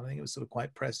phones and so on, I think it was sort of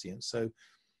quite prescient. So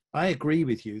I agree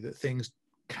with you that things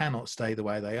cannot stay the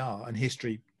way they are, and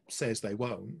history says they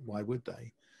won't. Why would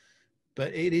they?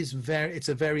 But it's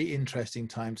a very interesting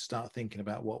time to start thinking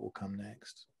about what will come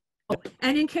next.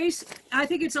 And in case, I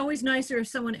think it's always nicer if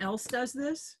someone else does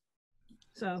this.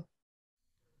 So.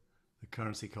 The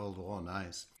currency Cold War,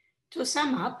 nice. To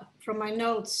sum up, from my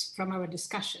notes from our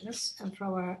discussions and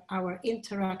from our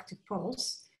interactive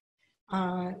polls,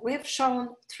 we have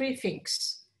shown three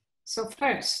things. So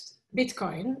first,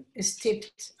 Bitcoin is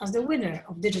tipped as the winner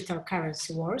of digital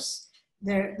currency wars.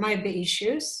 There might be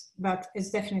issues, but it's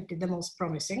definitely the most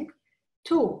promising.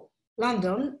 Two,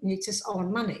 London needs its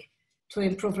own money to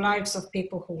improve lives of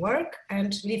people who work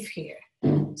and live here.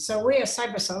 So we as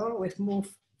CyberSalon, we've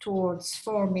moved towards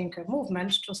forming a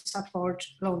movement to support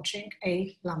launching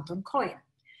a London coin.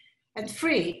 And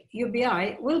free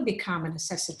UBI will become a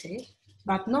necessity,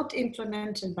 but not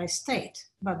implemented by state,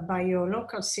 but by your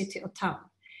local city or town,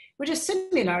 which is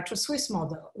similar to Swiss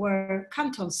model, where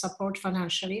cantons support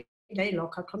financially their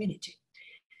local community.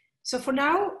 So for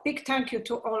now, big thank you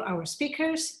to all our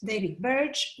speakers, David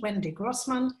Birch, Wendy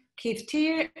Grossman,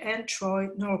 Teare and Troy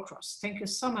Norcross. Thank you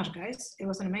so much, guys. It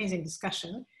was an amazing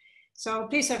discussion. So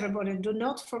please, everybody, do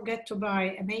not forget to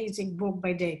buy amazing book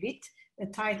by David. The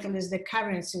title is The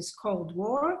Currency's Cold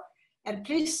War. And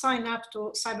please sign up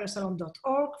to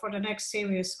cybersalon.org for the next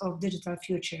series of Digital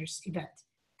Futures event.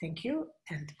 Thank you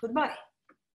and goodbye.